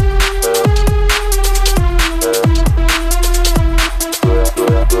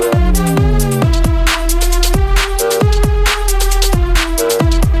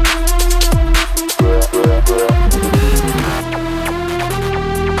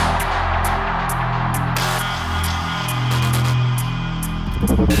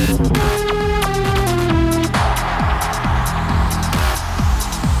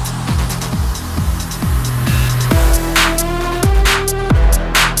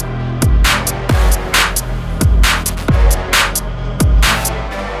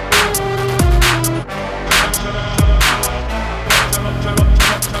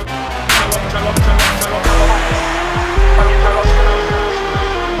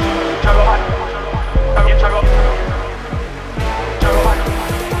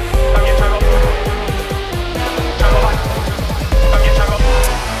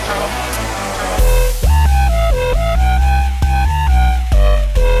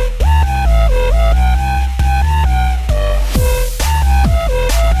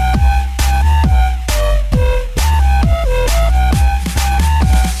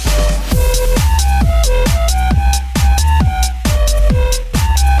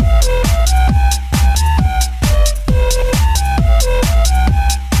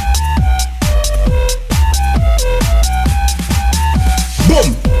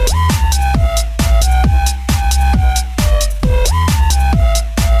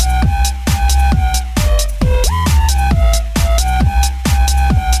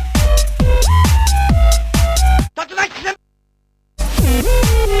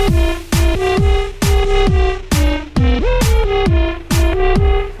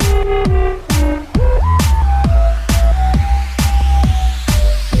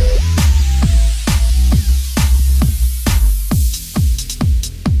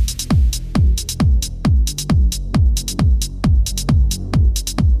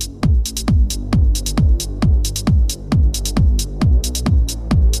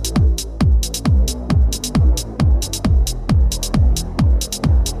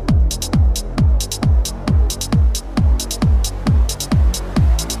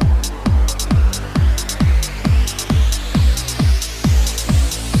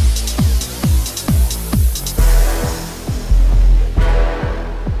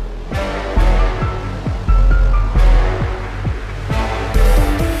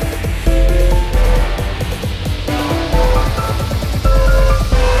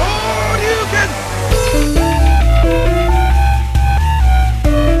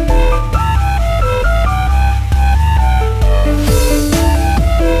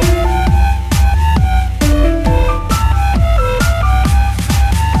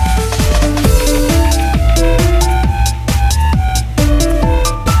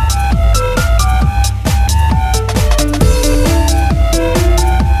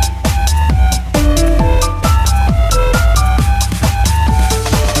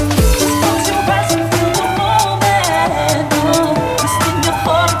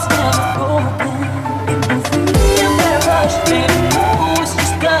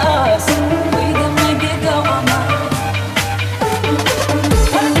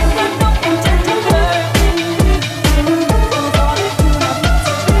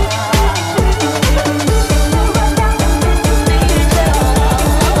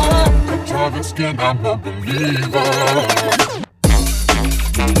 skin, I'm a believer.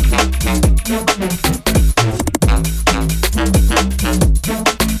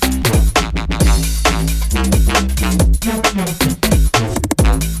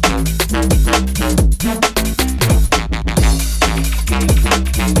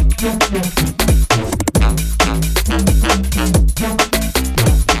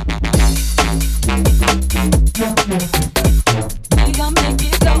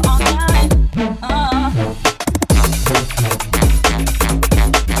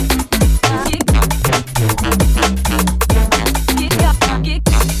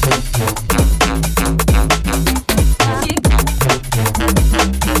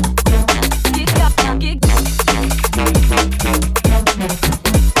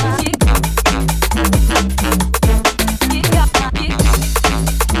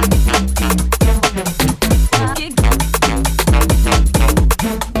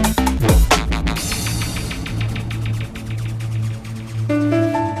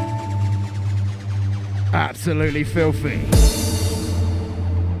 Absolutely filthy.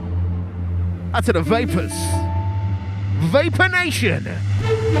 Out to the Vapors. Vapor Nation.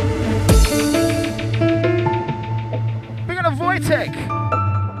 Big on the Wojtek.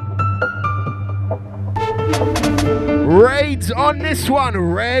 Raids on this one.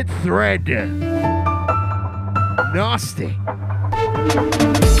 Red thread. Nasty.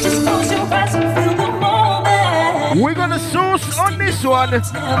 Just close your eyes and feel the moment. We got a sauce on this one. I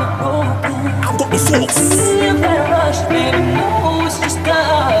got the sauce. You better rush, baby. No, it's just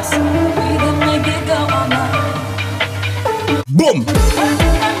us. We can make it go all night. Boom.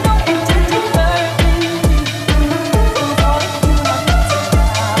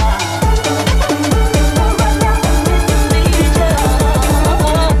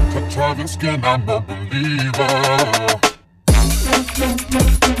 Driving skin, I'm a believer.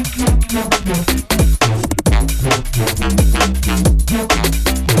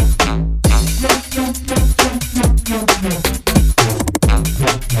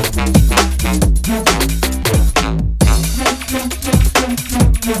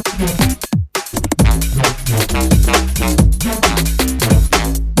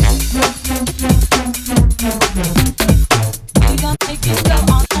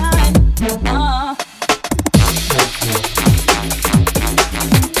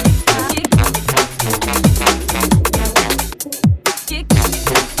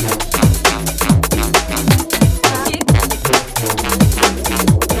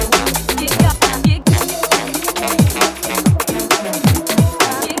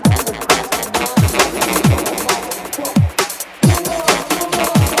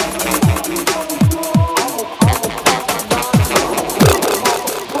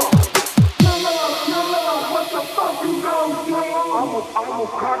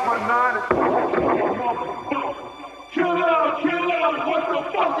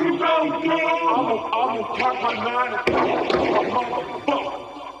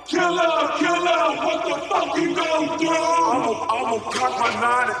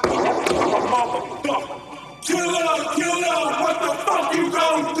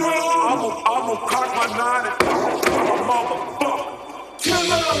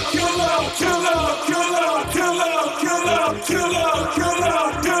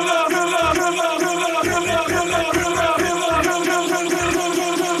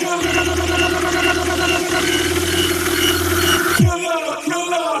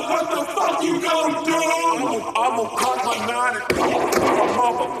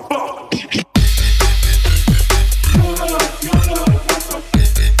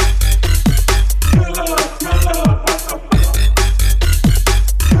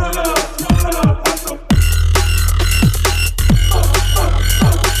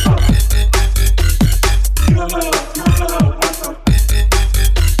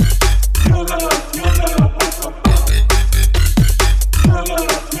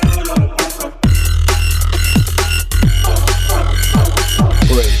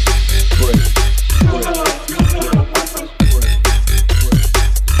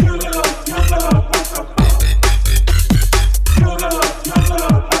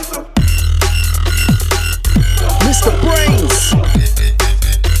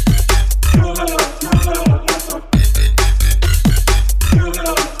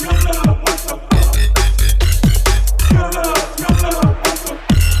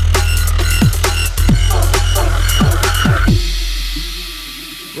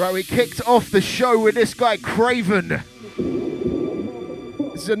 Off the show with this guy Craven.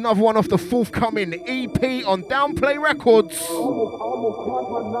 This is another one off the forthcoming EP on Downplay Records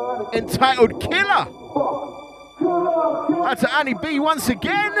entitled Killer. Out to Annie B once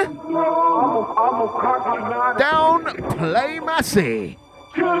again. Down, play Massi.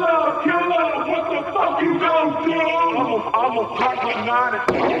 Killer, what the fuck you gonna do? I'ma crack my 90,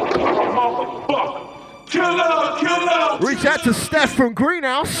 motherfucker. Killer. Reach out to Steph from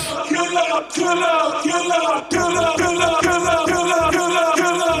Greenhouse. Killer.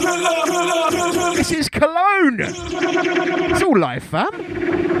 This is Cologne. It's all live, fam.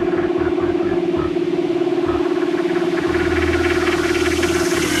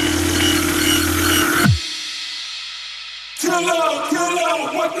 Killer,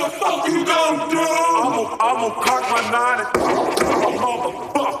 what the fuck you gonna do? I'ma cock my 90,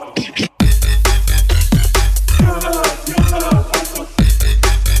 motherfucker.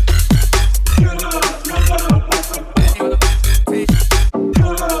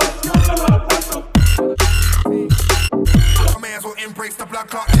 Embrace the blood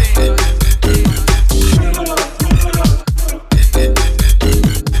clot team.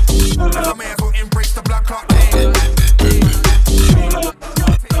 I may as well embrace the blood clot team.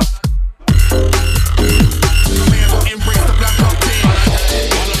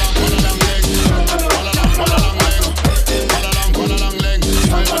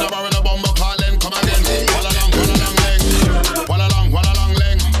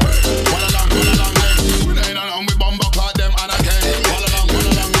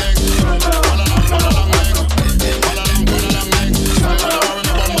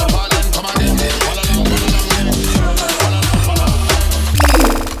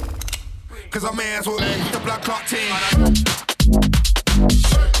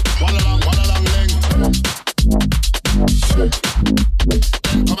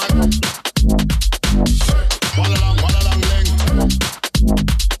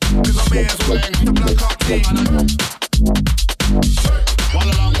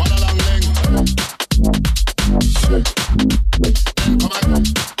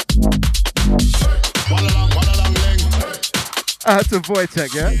 That's a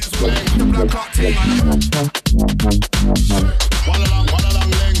Wojtek, yeah?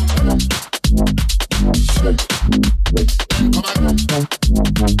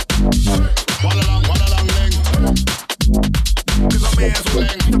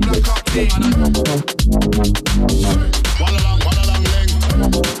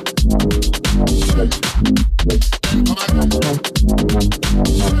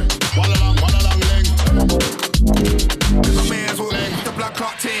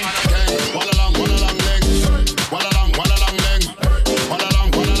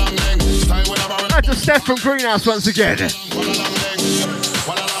 Steph from Greenhouse once again.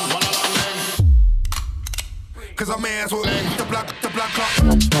 Cause I may as well the black clock.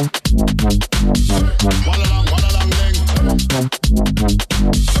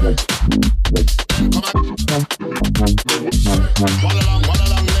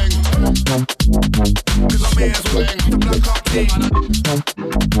 Cause I may as well the black clock.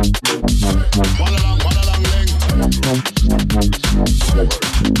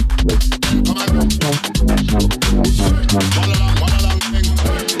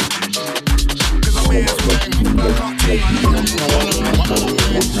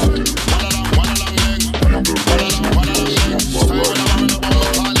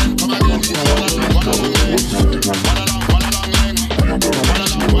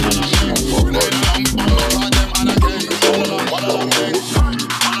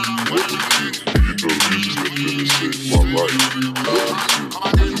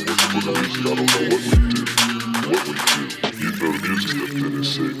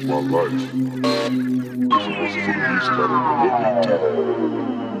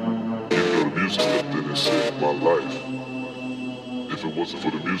 If it wasn't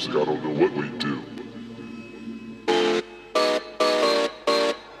for the music, I don't know what we'd do.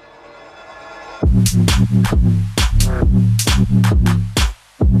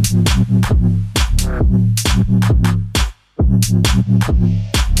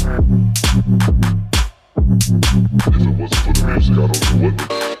 If it wasn't for the music, I don't know what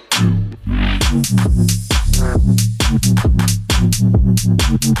we'd do.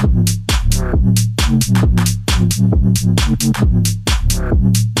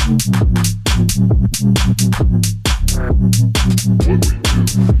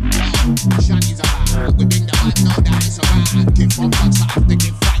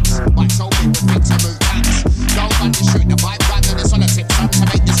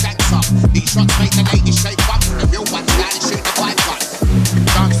 These shots make the ladies shake up. The real ones down and shoot the vibe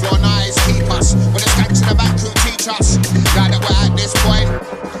gun.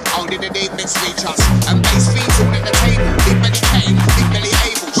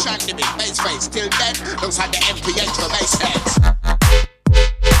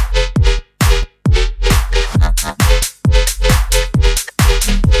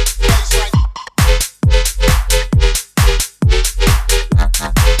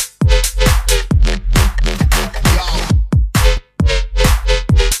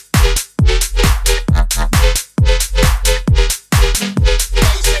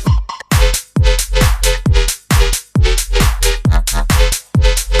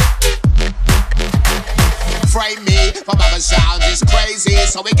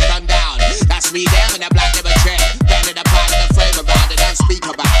 get on down. That's me there in a black leather chair, bending the part of the frame around it and speak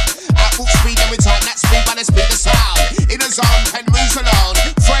about. At full speed and we turn that speed by the speed of sound. In a zone, 10 moves alone,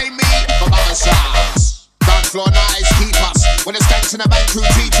 frame me from other sounds. Dance floor nights keep us, when the skanks in the bank crew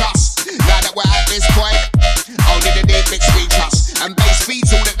teach us. Now that we're at this point, only the deep mix reach us. And bass feeds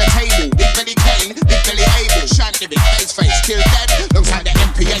all at the table, Big Billy Kane, Big Billy Abel, Shanty Big Bass Face, still dead, alongside the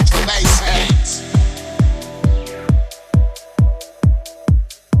MPH for bass heads.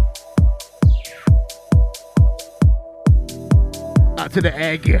 Out to the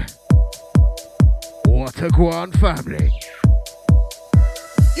egg. What a grand family.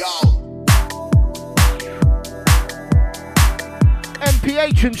 Yo.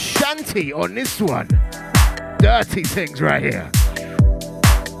 MPH and Shanty on this one. Dirty things right here.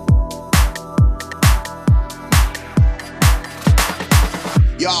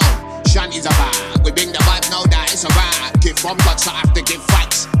 Yo, Shanty's a vibe. We bring the vibe, no doubt it's a ride. Give from God, so I have to give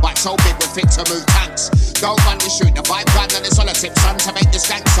thanks. But so big we're fit to move tanks. Don't run, we shoot the vibe gun and it's on a tip, son, to make this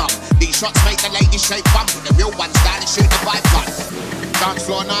gang song. These shots make the ladies shake bump. The real ones down and shoot the vibe gun. Dance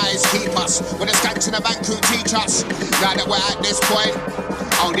floor nights keep us, when the skanks in the bank crew teach us. Now that we're at this point,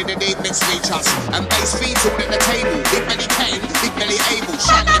 only the deep mix reach us. And bass feeds all at the table, Big Billy Kane, Big Billy Abel,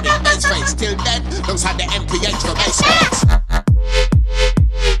 Shanty Big Bass Face, still dead, alongside the MPH for bass heads.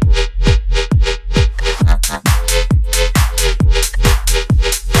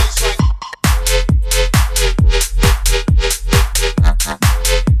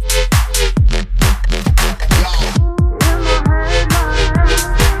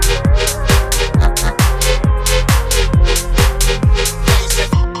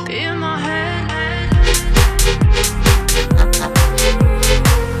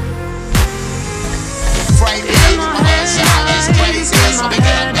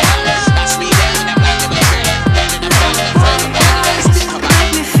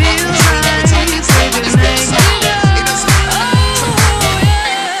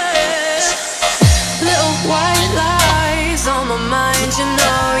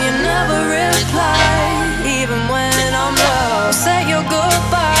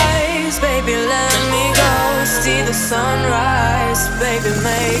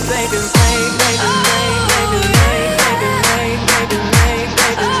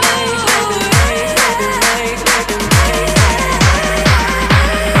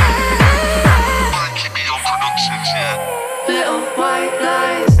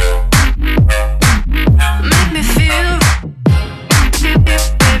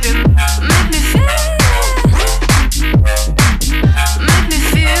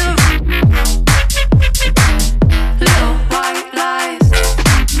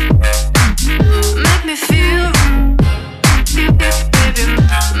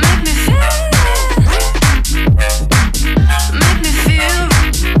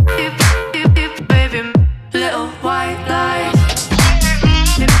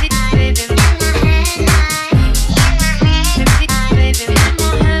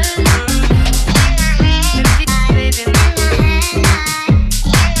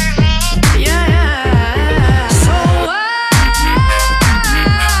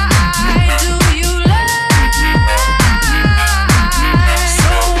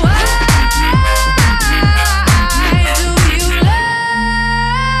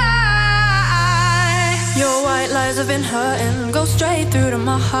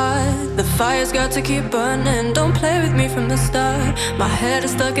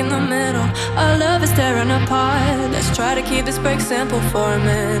 Simple for a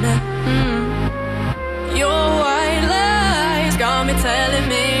minute. Your white lies got me telling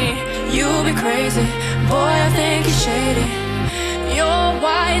me you'll be crazy. Boy, I think you're shady. Your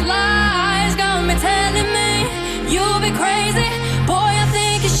white lies got me telling me you'll be crazy. Boy, I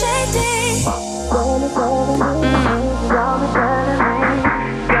think you're shady. Got me telling me. Got me telling me.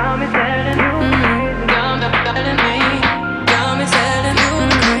 Got me telling me. Got me telling me. Got me telling you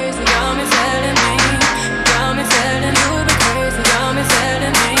crazy. Got me telling me. Got me telling you. Got me telling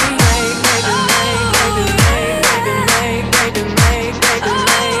me,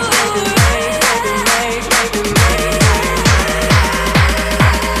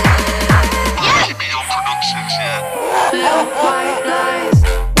 little white lies.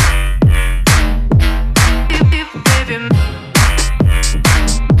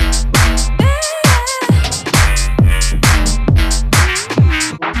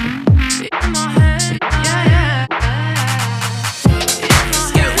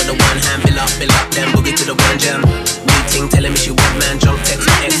 Fill up, then boogie to the one jam. Meeting, telling me she want man. Junk text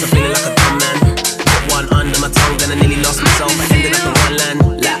my ex, I'm feeling like a dumb man. Put one under my tongue, then I nearly lost myself. I ended up in one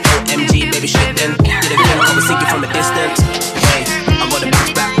land, like OMG, baby shit then. Did again, I was sinking from a distance. Hey, I got the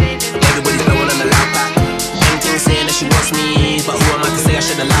bounce back.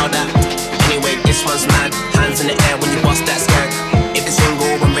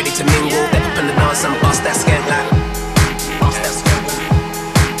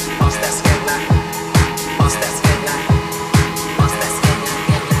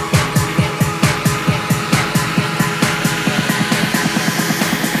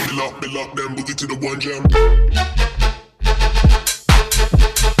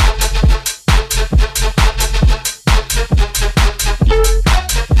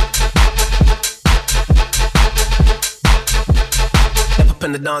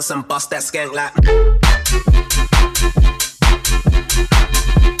 in the dance and bust that skank like.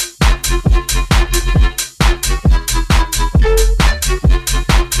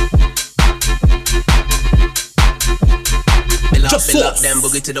 Bill up, then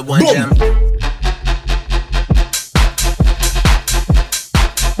boogie to the one jam.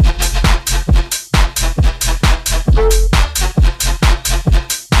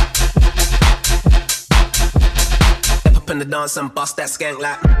 Step up in the dance and bust that skank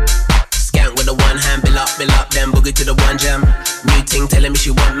like. Skank with the one hand, bill up, then boogie to the one jam. New ting telling me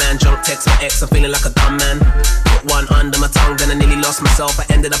she want man, drunk text my ex, I'm feeling like a dumb man. Put one under my tongue, then I nearly lost myself, I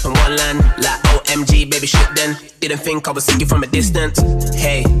ended up in one land. Like OMG, baby shit then, didn't think I would see you from a distance.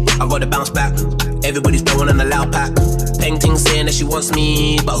 Hey, I gotta bounce back, everybody's throwing on a loud pack. Painting saying that she wants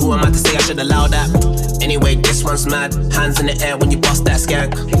me, but who am I to say I should allow that? Anyway, this one's mad, hands in the air when you bust that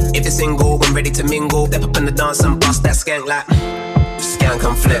skank. If it's single, I'm ready to mingle, step up in the dance and bust that skank like. Skank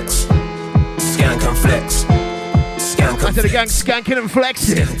and flex. Skank and flex. Skank and flex. To the gang skanking and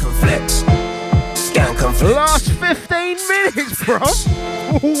flexing. Skank and flex. Skank and flex. Last 15 minutes, bro.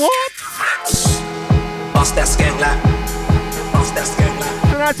 What? Bust that skank like. Bust that skank like.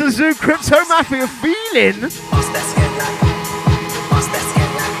 And that's a Zoo Crypto Mafia feeling. Bust that skank like. Bust that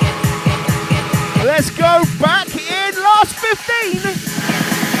skank like. Let's go back in last 15.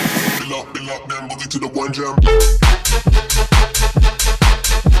 Bill up, then boogie to the one jam.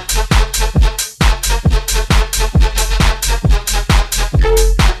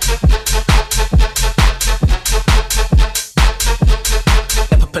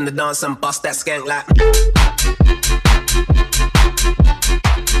 Up in the dance and bust that skank like.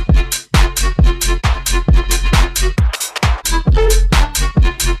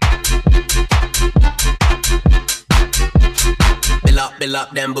 Bill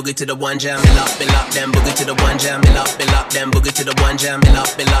up, then boogie to the one jam. Bill up, then boogie to the one jam. Bill up, then boogie to the one jam. Bill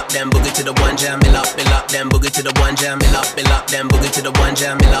up, then boogie to the one jam. Bill up, then boogie to the one jam. Bill up, then boogie to the one jam. Bill up, then boogie to the one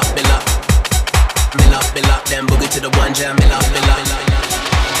jam. Bill up, boogie to the one jam. Boogie to the one jam.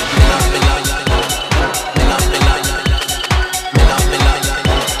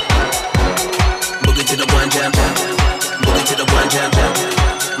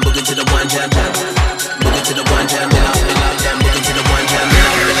 Boogie to the one jam. Boogie to the one jam. Bill up, then boogie to the one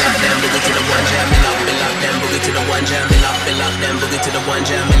jam. Then boogie to the one jam. Then boogie to the one jam. Then boogie to the one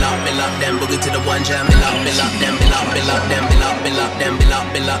jam. Then boogie to the one jam.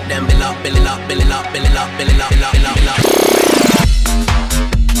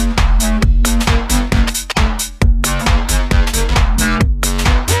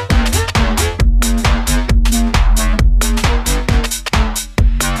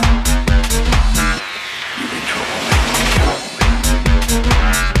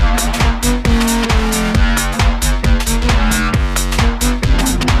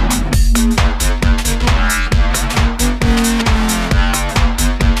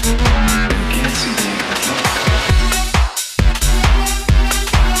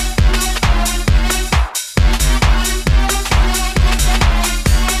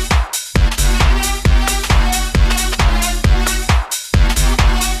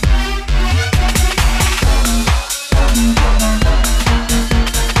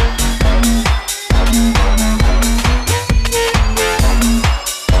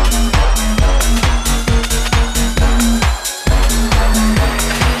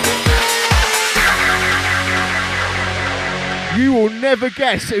 Never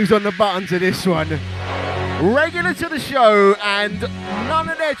guess who's on the buttons of this one. Regular to the show, and none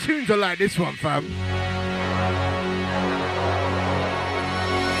of their tunes are like this one, fam.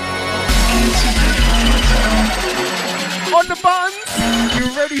 On the buttons, you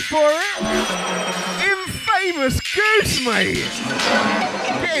ready for it? Infamous Goose, mate.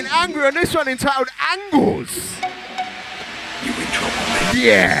 Getting angry on this one entitled Angles.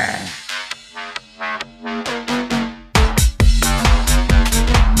 Yeah.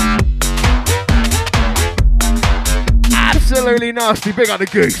 Absolutely nasty, big up the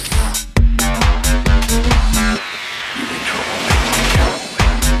Goose.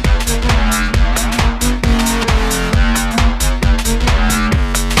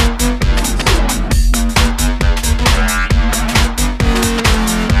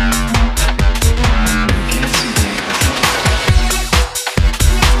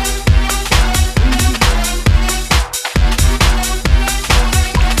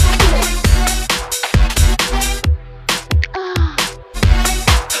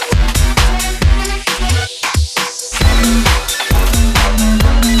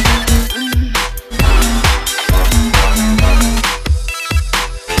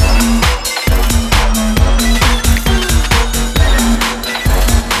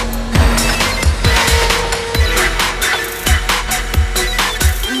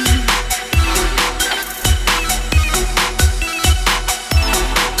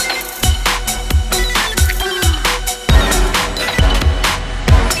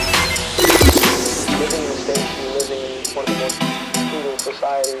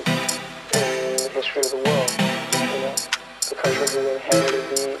 in the history of the world. You know, the country who inherited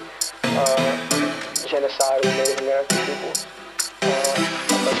the genocide of Native American people. A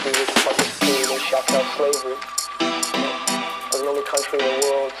country which participated in chattel slavery. We're the only country in the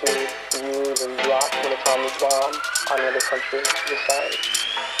world to use and drop an atomic bomb on another country's society.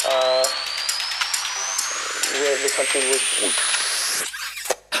 We're the country which...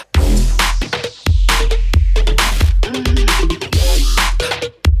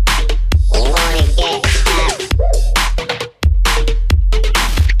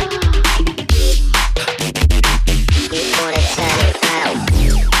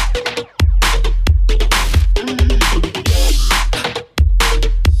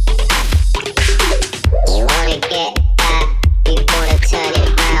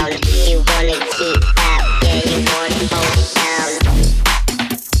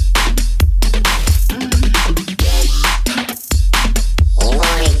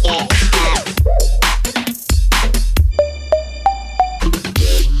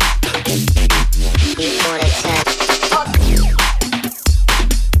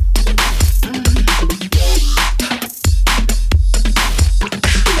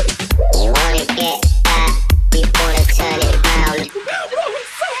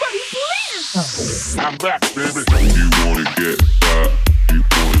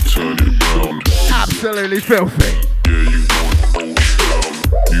 Filthy.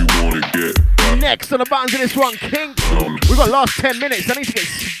 Next on the buttons of this one, King. We've got last 10 minutes. I need to get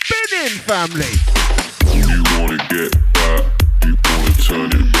spinning, family. You wanna get that? You wanna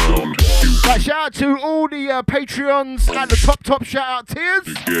turn it round? Right, shout out to all the Patreons at the top shout out tiers.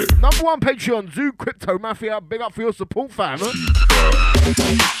 Number 1 Patreon, Zoo Crypto Mafia. Big up for your support, fam.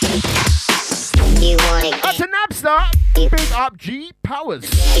 Out to Napster. Big up G Powers.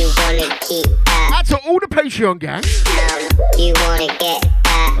 Out to all the Patreon gang. You wanna get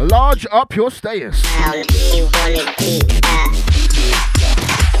that. Large up your status. You wanna keep that.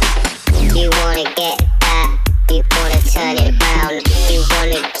 You wanna get that. You wanna turn it round. You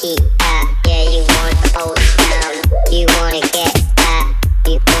wanna keep that. Yeah, you wanna hold it down. You wanna get that.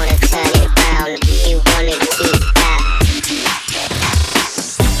 You wanna turn it round. You wanna keep that.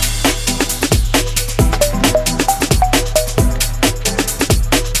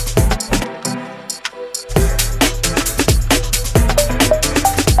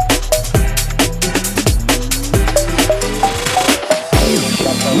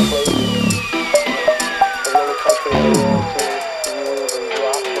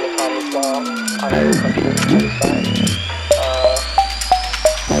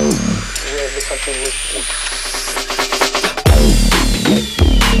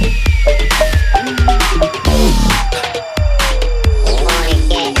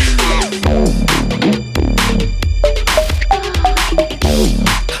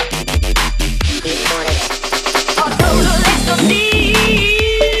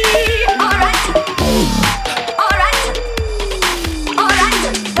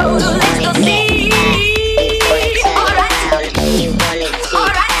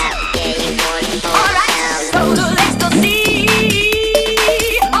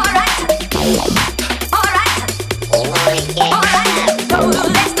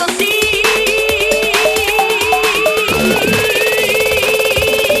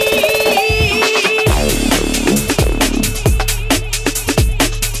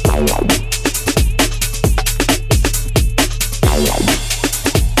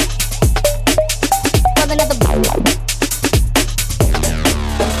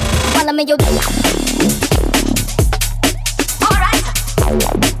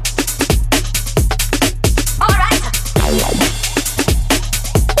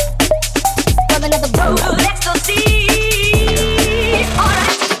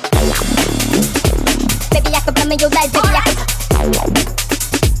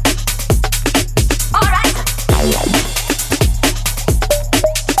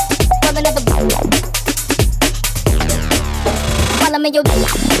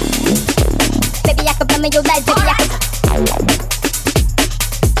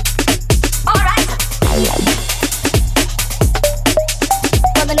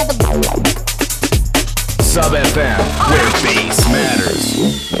 Sub FM, where bass matters.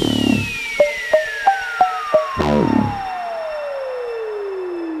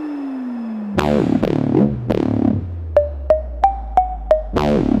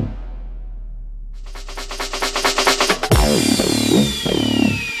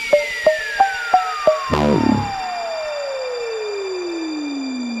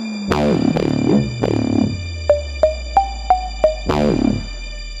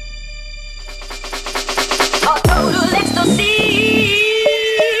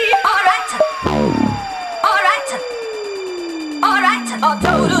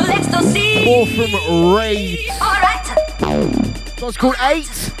 from Raid. Alright. So it's called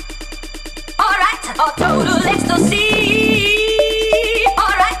 8. Alright. Total ecstasy.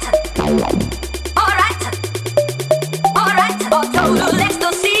 Alright. Alright. Alright. Total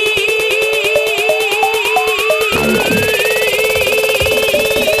ecstasy.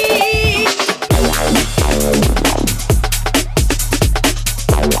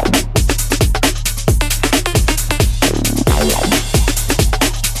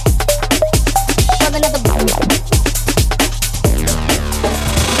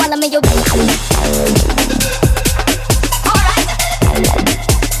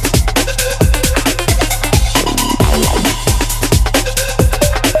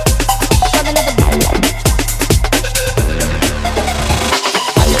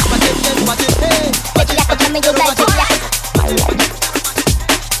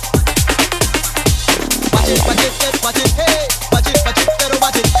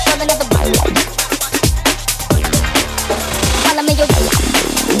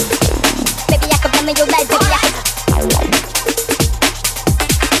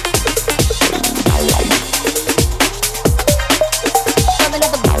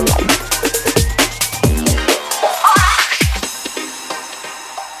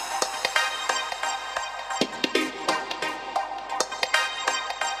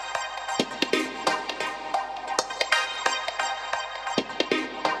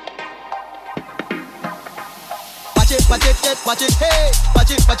 Watch it, hey,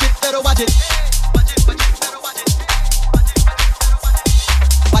 watch it, better watch it.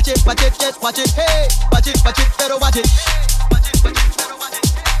 Watch it, yes, watch it, hey, watch it, better watch it.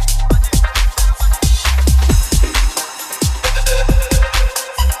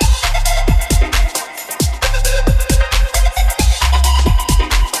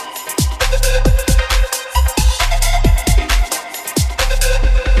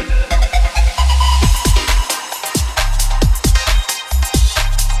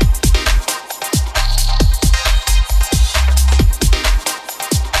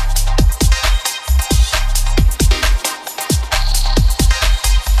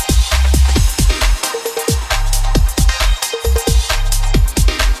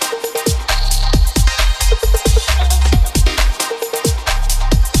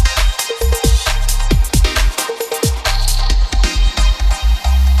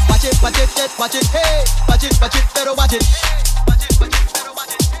 Watch it, hey, watch it, better watch it.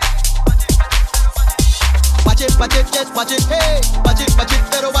 Watch it, yes, watch it, hey, watch it,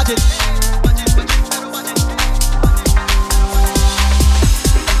 better watch it.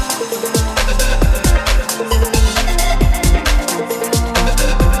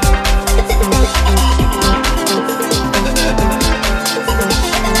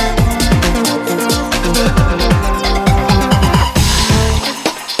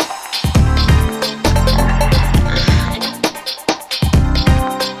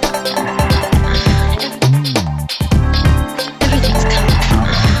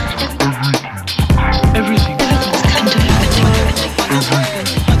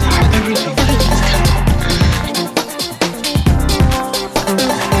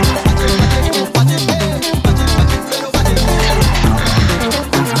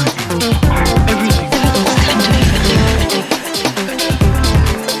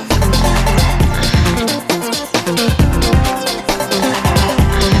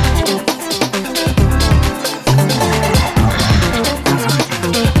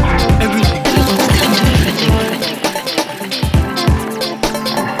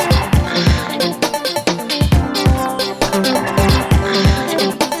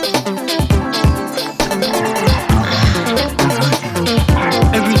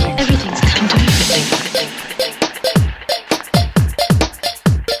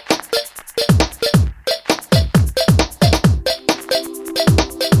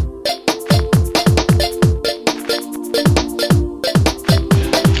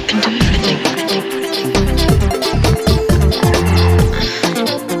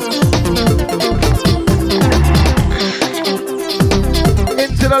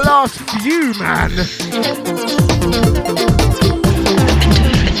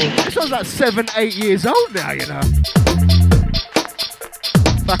 This one's like 7-8 years old now, you know.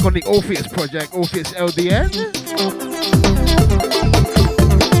 Back on the Orpheus project, Orpheus LDN.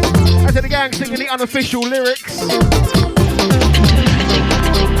 Out to the gang singing the unofficial lyrics.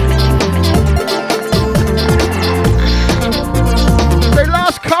 The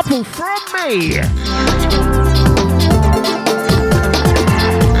last couple from me.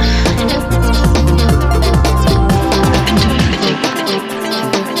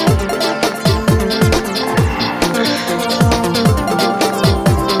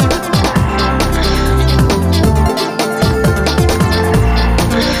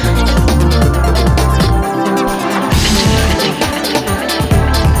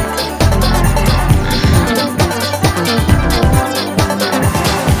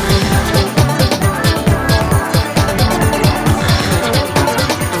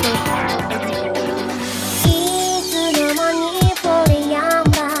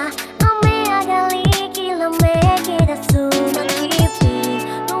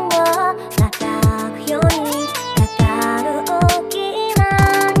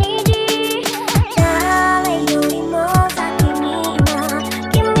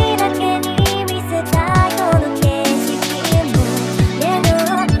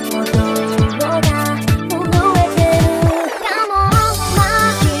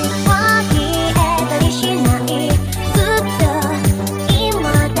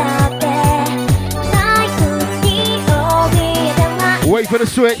 for the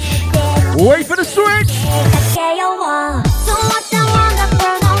switch. Wait for the switch.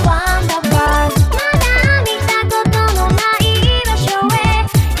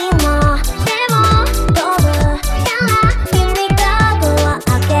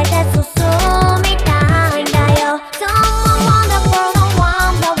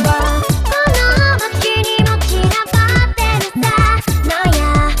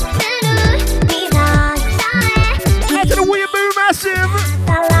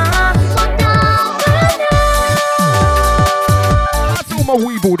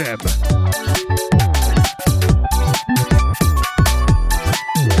 Weeble them.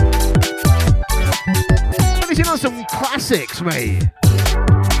 Finishing on some classics, mate.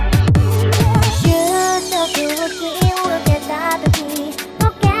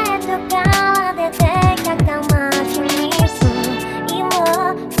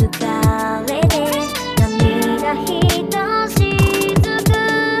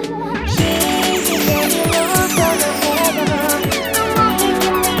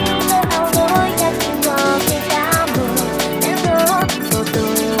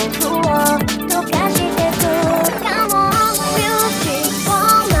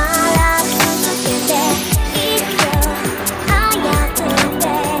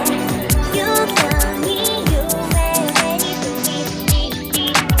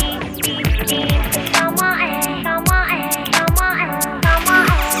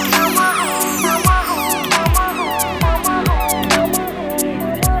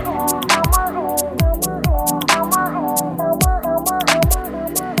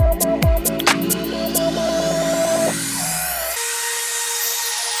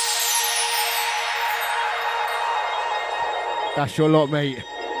 That's your lot, mate.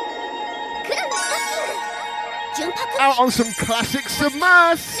 Out on some classic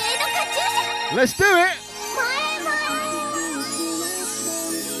submerse. Let's do it.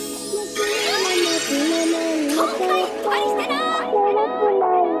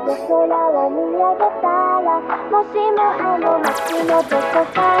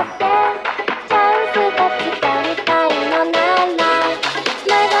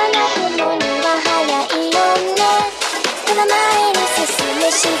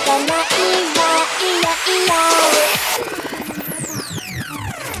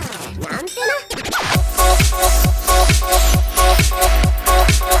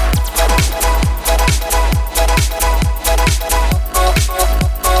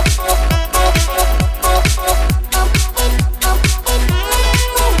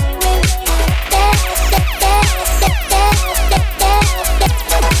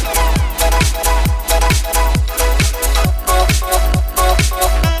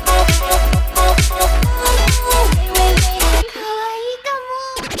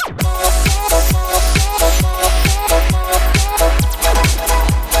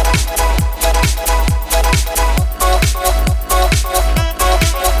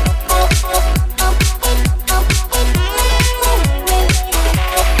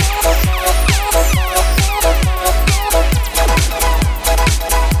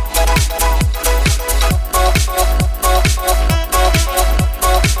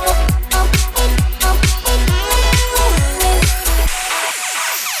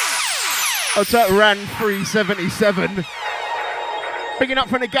 What's up, Ran 377? Picking up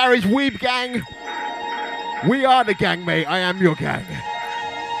from the Garage Weeb gang. We are the gang, mate. I am your gang.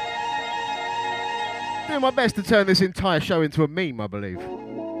 Doing my best to turn this entire show into a meme, I believe.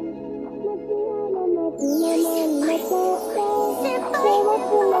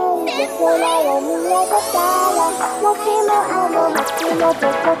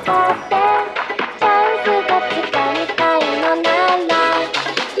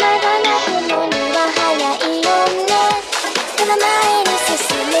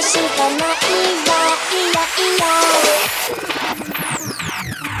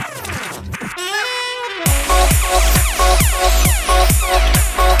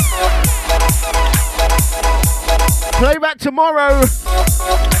 Playback tomorrow.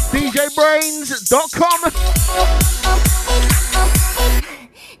 DJBrainZ.com.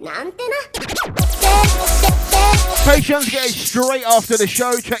 Patience, get it straight after the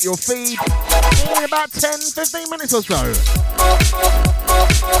show. Check your feed in about 10-15 minutes or so.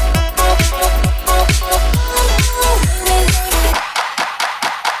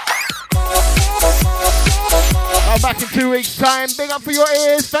 I'm back in 2 weeks' time. Big up for your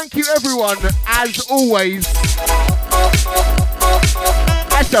ears. Thank you, everyone, as always.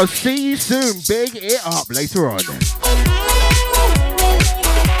 I shall see you soon. Big it up later on.